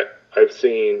it. Like I've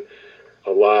seen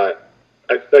a lot.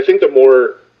 I think the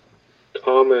more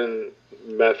common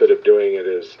method of doing it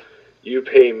is you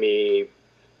pay me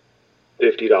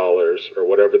 $50 or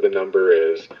whatever the number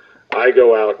is. I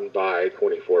go out and buy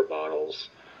 24 bottles,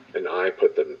 and I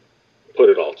put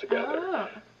it all together. Oh.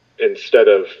 Instead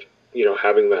of,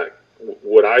 having that,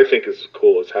 what I think is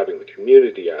cool is having the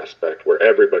community aspect where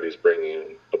everybody's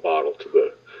bringing a bottle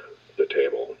to the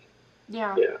table.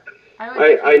 Yeah. Yeah.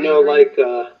 I know, agree.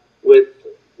 like, with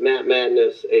Matt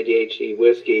Madness ADHD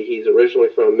Whiskey, he's originally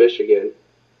from Michigan,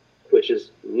 which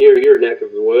is near your neck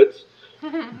of the woods.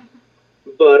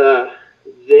 But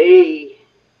they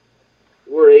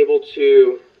were able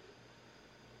to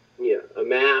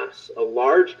amass a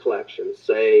large collection,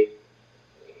 say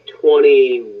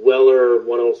 20 Weller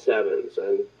 107s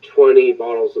and 20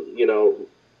 bottles of,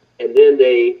 and then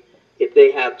if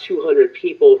they have 200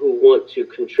 people who want to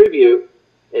contribute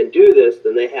and do this,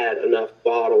 then they had enough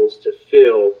bottles to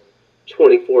fill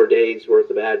 24 days worth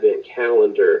of Advent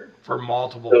calendar. For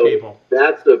multiple so people.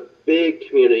 That's a big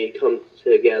community comes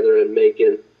together and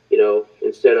making,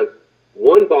 instead of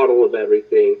one bottle of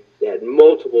everything, they had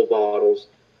multiple bottles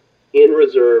in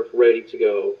reserve, ready to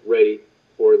go, ready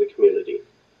for the community.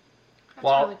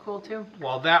 That's really cool too.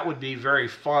 While that would be very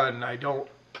fun, I don't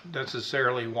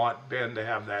necessarily want Ben to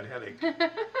have that headache.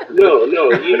 No,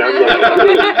 you need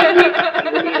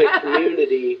a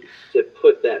community to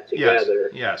put that together.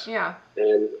 Yes. Yeah.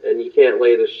 And you can't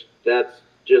lay that's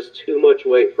just too much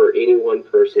weight for any one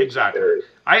person Exactly. to carry.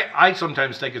 I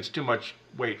sometimes think it's too much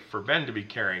weight for Ben to be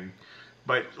carrying,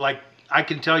 but like I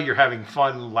can tell you're having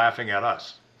fun laughing at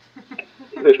us.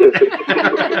 I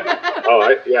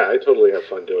totally have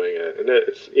fun doing it, and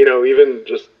it's even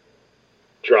just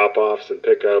drop-offs and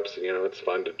pickups. It's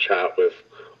fun to chat with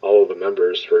all of the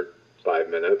members for 5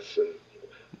 minutes and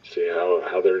see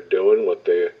how they're doing, what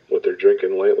they're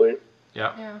drinking lately.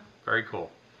 Yeah. Very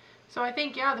cool. So I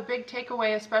think, the big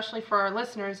takeaway, especially for our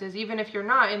listeners, is even if you're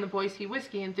not in the Boise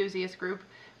Whiskey Enthusiast group,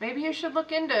 maybe you should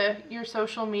look into your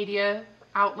social media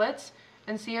outlets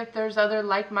and see if there's other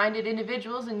like-minded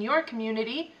individuals in your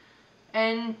community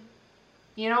and,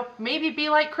 maybe be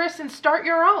like Chris and start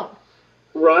your own.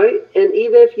 Right? And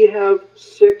even if you have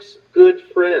 6 good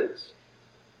friends,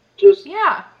 just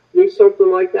do something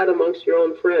like that amongst your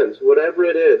own friends, whatever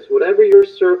it is, whatever your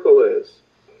circle is.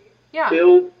 Yeah.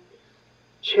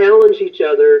 Challenge each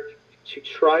other to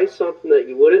try something that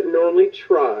you wouldn't normally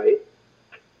try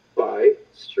by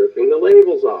stripping the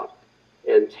labels off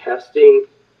and testing.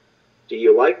 Do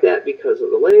you like that because of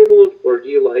the label, or do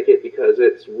you like it because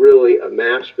it's really a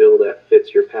mash bill that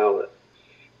fits your palate?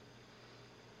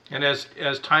 And as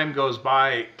time goes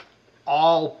by,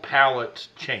 all palates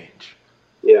change.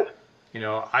 Yeah.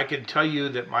 I can tell you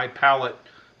that my palate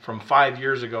from 5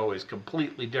 years ago is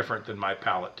completely different than my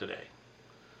palate today.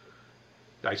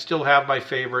 I still have my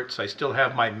favorites. I still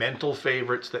have my mental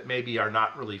favorites that maybe are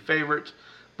not really favorites,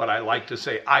 but I like to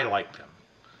say I like them.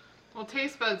 Well,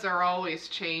 taste buds are always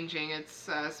changing. It's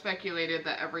speculated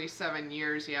that every 7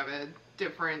 years you have a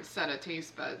different set of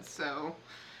taste buds. So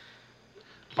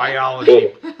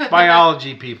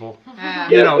biology people. Yeah.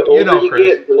 The older you Chris.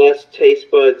 get, less taste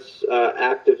buds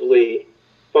actively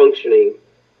functioning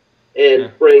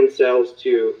and brain cells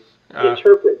to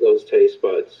interpret those taste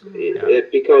buds.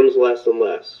 It becomes less and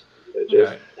less. It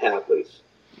just happens.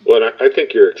 Well, and I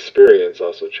think your experience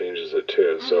also changes it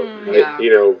too. So,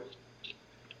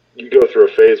 you go through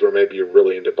a phase where maybe you're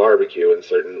really into barbecue, and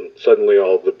suddenly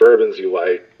all the bourbons you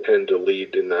like tend to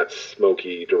lead in that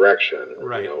smoky direction.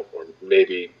 Right. Or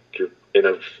maybe you're in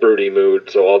a fruity mood,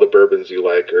 so all the bourbons you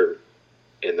like are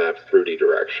in that fruity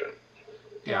direction.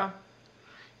 Yeah.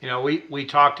 We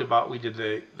talked about, we did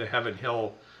the Heaven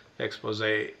Hill expose.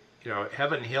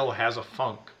 Heaven Hill has a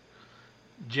funk.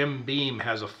 Jim Beam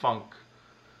has a funk.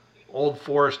 Old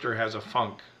Forester has a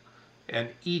funk. And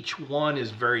each one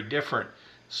is very different.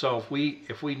 So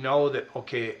if we know that,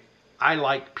 okay, I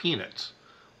like peanuts,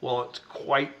 well, it's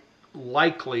quite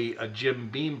likely a Jim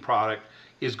Beam product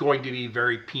is going to be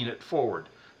very peanut forward.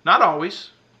 Not always,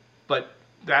 but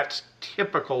that's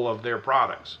typical of their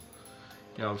products.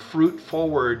 Fruit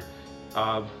forward,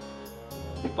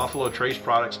 Buffalo Trace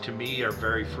products to me are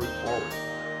very fruit forward.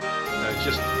 It's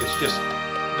just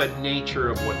the nature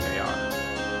of what they are.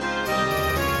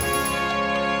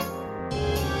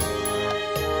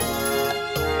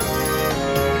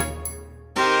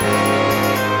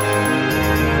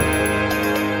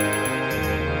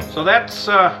 So that's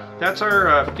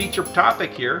our feature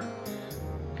topic here.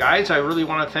 Guys, I really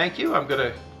want to thank you. I'm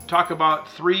going to talk about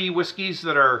 3 whiskeys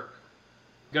that are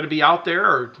going to be out there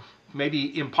or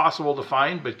maybe impossible to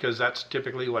find, because that's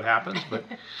typically what happens. But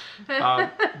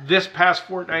this past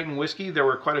fortnight in whiskey, there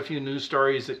were quite a few news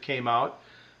stories that came out.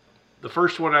 The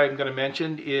first one I'm going to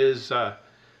mention is a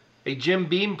Jim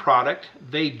Beam product.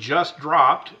 They just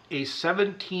dropped a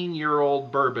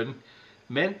 17-year-old bourbon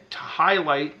meant to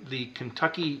highlight the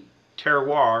Kentucky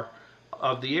terroir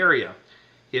of the area.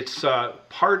 It's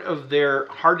part of their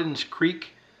Hardin's Creek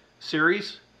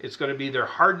series. It's going to be their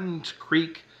Hardin's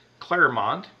Creek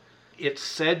Claremont. It's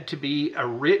said to be a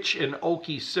rich and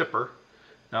oaky sipper.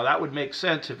 Now that would make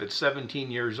sense if it's 17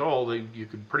 years old. You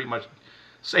could pretty much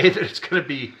say that it's going to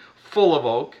be full of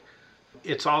oak.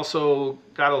 It's also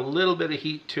got a little bit of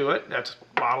heat to it. That's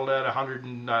bottled at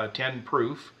 110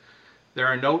 proof. There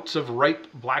are notes of ripe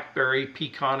blackberry,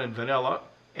 pecan, and vanilla,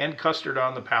 and custard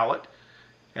on the palate.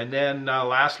 And then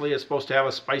lastly, it's supposed to have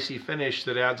a spicy finish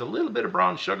that adds a little bit of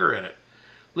brown sugar in it.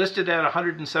 Listed at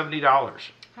 $170.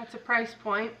 That's a price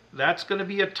point. That's going to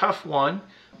be a tough one.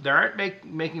 There aren't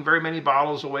making very many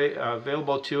bottles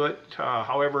available to it.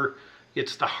 However,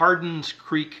 it's the Hardin's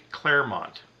Creek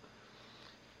Claremont.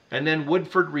 And then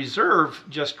Woodford Reserve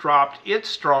just dropped its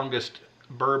strongest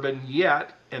bourbon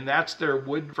yet, and that's their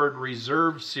Woodford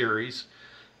Reserve series,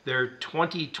 their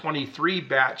 2023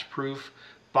 batch proof,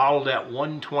 bottled at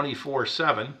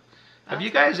 124.7. Have you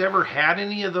guys ever had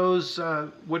any of those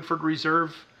Woodford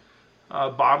Reserve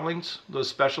bottlings, those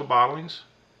special bottlings?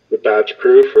 The batch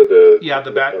proof or the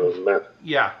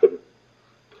yeah.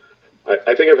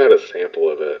 I think I've had a sample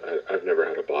of it. I've never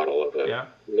had a bottle of it. Yeah.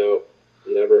 No,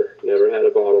 never had a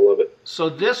bottle of it. So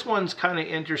this one's kind of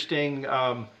interesting.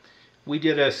 We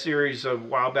did a series a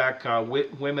while back,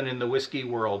 Women in the Whiskey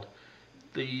World.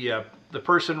 The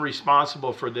person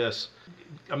responsible for this,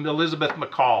 Elizabeth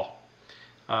McCall.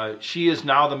 She is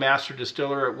now the master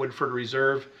distiller at Woodford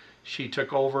Reserve. She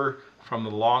took over from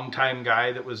the longtime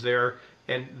guy that was there,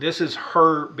 and this is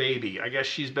her baby. I guess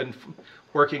she's been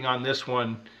working on this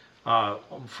one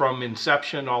from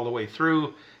inception all the way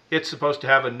through. It's supposed to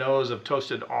have a nose of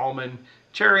toasted almond,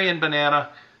 cherry and banana,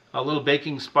 a little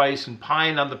baking spice and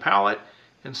pine on the palate,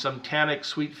 and some tannic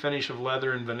sweet finish of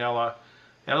leather and vanilla,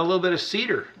 and a little bit of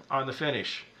cedar on the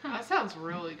finish. That sounds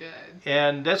really good.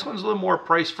 And this one's a little more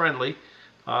price friendly.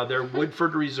 Their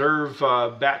Woodford Reserve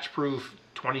batch proof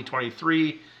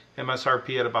 2023,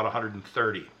 MSRP at about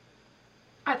 $130.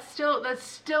 That's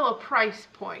still a price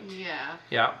point. Yeah.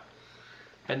 Yeah.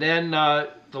 And then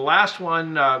the last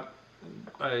one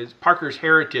is Parker's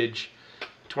Heritage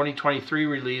 2023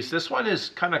 release. This one is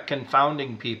kind of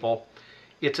confounding people.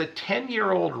 It's a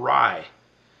 10-year-old rye.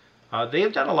 They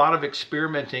have done a lot of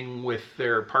experimenting with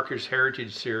their Parker's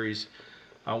Heritage series.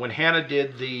 When Hannah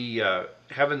did the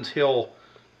Heaven's Hill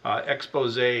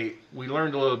expose, we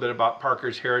learned a little bit about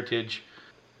Parker's Heritage.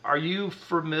 Are you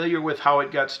familiar with how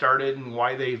it got started and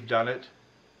why they've done it?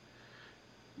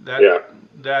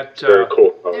 That's very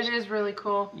cool. It is really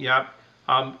cool. Yeah.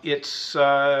 It's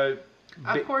a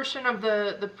portion of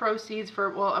the proceeds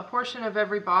a portion of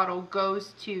every bottle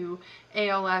goes to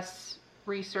ALS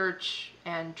research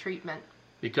and treatment.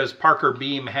 Because Parker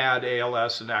Beam had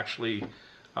ALS and actually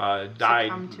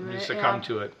died, succumbed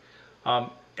to it. At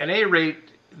any rate,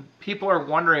 people are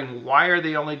wondering, why are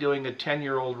they only doing a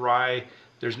 10-year-old rye?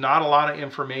 There's not a lot of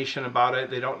information about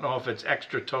it. They don't know if it's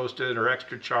extra toasted or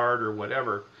extra charred or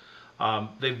whatever.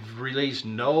 They've released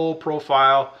no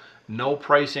profile, no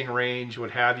pricing range,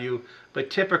 what have you. But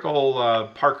typical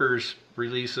Parker's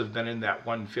release have been in that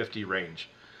 150 range.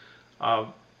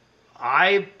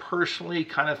 I personally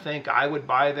kind of think I would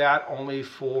buy that only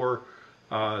for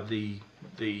the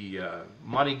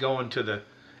money going to the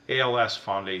ALS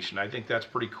Foundation. I think that's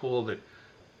pretty cool that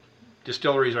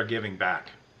distilleries are giving back.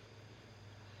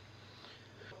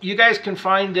 You guys can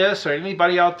find this, or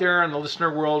anybody out there in the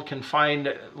listener world can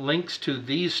find links to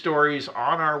these stories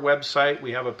on our website.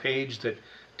 We have a page that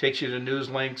takes you to news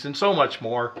links and so much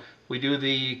more. We do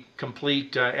the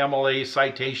complete MLA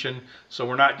citation, so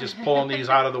we're not just pulling these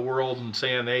out of the world and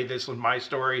saying, hey, this is my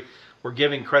story. We're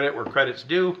giving credit where credit's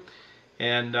due.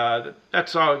 And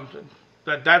that's all.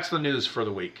 That's the news for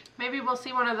the week. Maybe we'll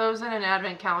see one of those in an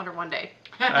advent calendar one day.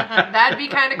 That'd be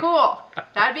kind of cool.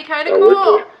 That'd be kind of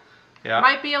cool. Yeah.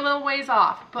 Might be a little ways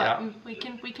off, but yeah. we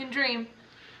can dream.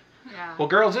 Yeah. Well,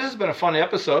 girls, this has been a fun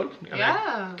episode. And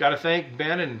yeah. I got to thank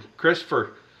Ben and Chris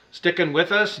for sticking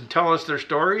with us and telling us their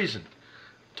stories and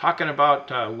talking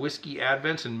about whiskey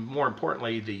advents and, more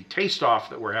importantly, the taste-off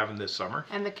that we're having this summer.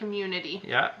 And the community.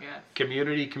 Yeah. Yes.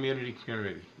 Community.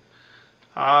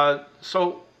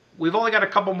 So we've only got a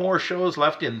couple more shows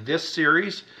left in this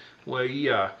series. We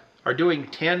are doing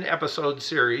 10-episode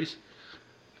series.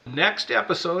 Next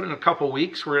episode in a couple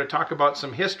weeks, we're going to talk about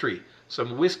some history,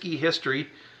 some whiskey history.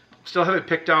 Still haven't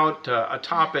picked out a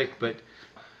topic, but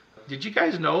did you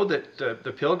guys know that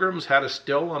the Pilgrims had a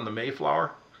still on the Mayflower?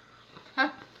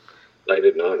 I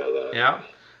did not know that. Yeah,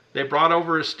 they brought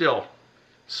over a still.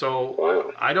 So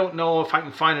wow. I don't know if I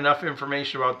can find enough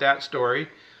information about that story.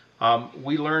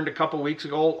 We learned a couple weeks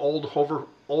ago, Old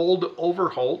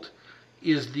Overholt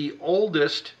is the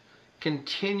oldest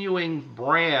continuing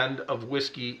brand of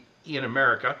whiskey in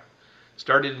America.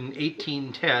 Started in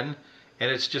 1810,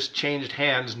 and it's just changed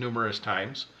hands numerous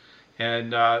times. And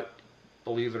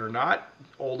believe it or not,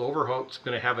 Old Overholt's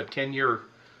going to have a 10-year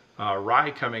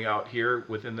rye coming out here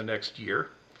within the next year.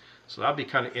 So that'll be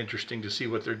kind of interesting to see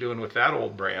what they're doing with that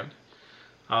old brand.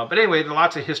 But anyway, there's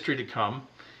lots of history to come.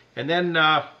 And then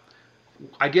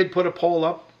I did put a poll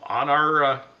up on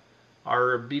our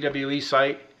BWE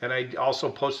site, and I also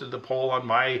posted the poll on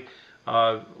my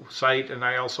site, and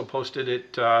I also posted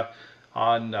it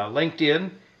on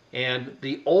LinkedIn. And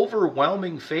the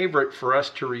overwhelming favorite for us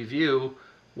to review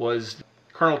was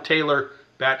Colonel Taylor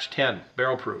Batch 10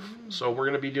 Barrel Proof. So we're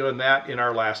going to be doing that in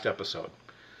our last episode.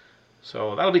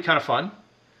 So that'll be kind of fun.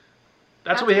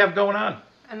 That's what we have going on.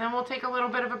 And then we'll take a little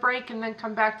bit of a break and then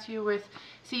come back to you with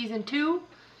season 2.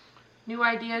 New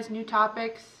ideas, new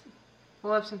topics.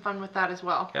 We'll have some fun with that as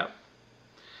well. Yep.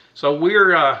 So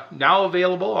we're now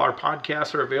available. Our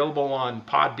podcasts are available on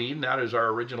Podbean. That is our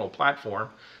original platform.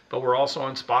 But we're also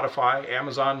on Spotify,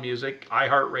 Amazon Music,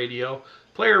 iHeartRadio,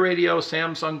 Player Radio,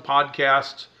 Samsung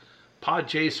Podcasts,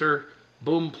 Podchaser,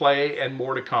 Boomplay, and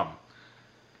more to come.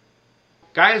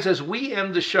 Guys, as we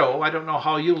end the show, I don't know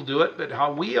how you'll do it, but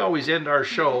how we always end our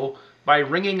show by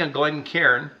ringing a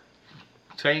Glencairn,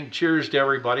 saying cheers to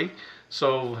everybody.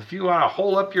 So if you want to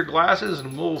hold up your glasses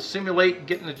and we'll simulate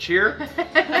getting a cheer.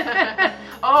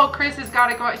 Oh, Chris has got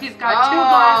to go. He's got 2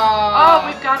 glasses. Oh,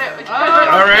 we've got it.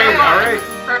 All right.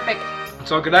 Perfect.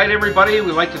 So good night, everybody.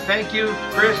 We'd like to thank you,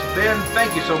 Chris, Ben.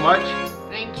 Thank you so much.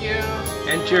 Thank you.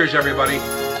 And cheers, everybody.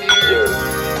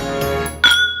 Cheers.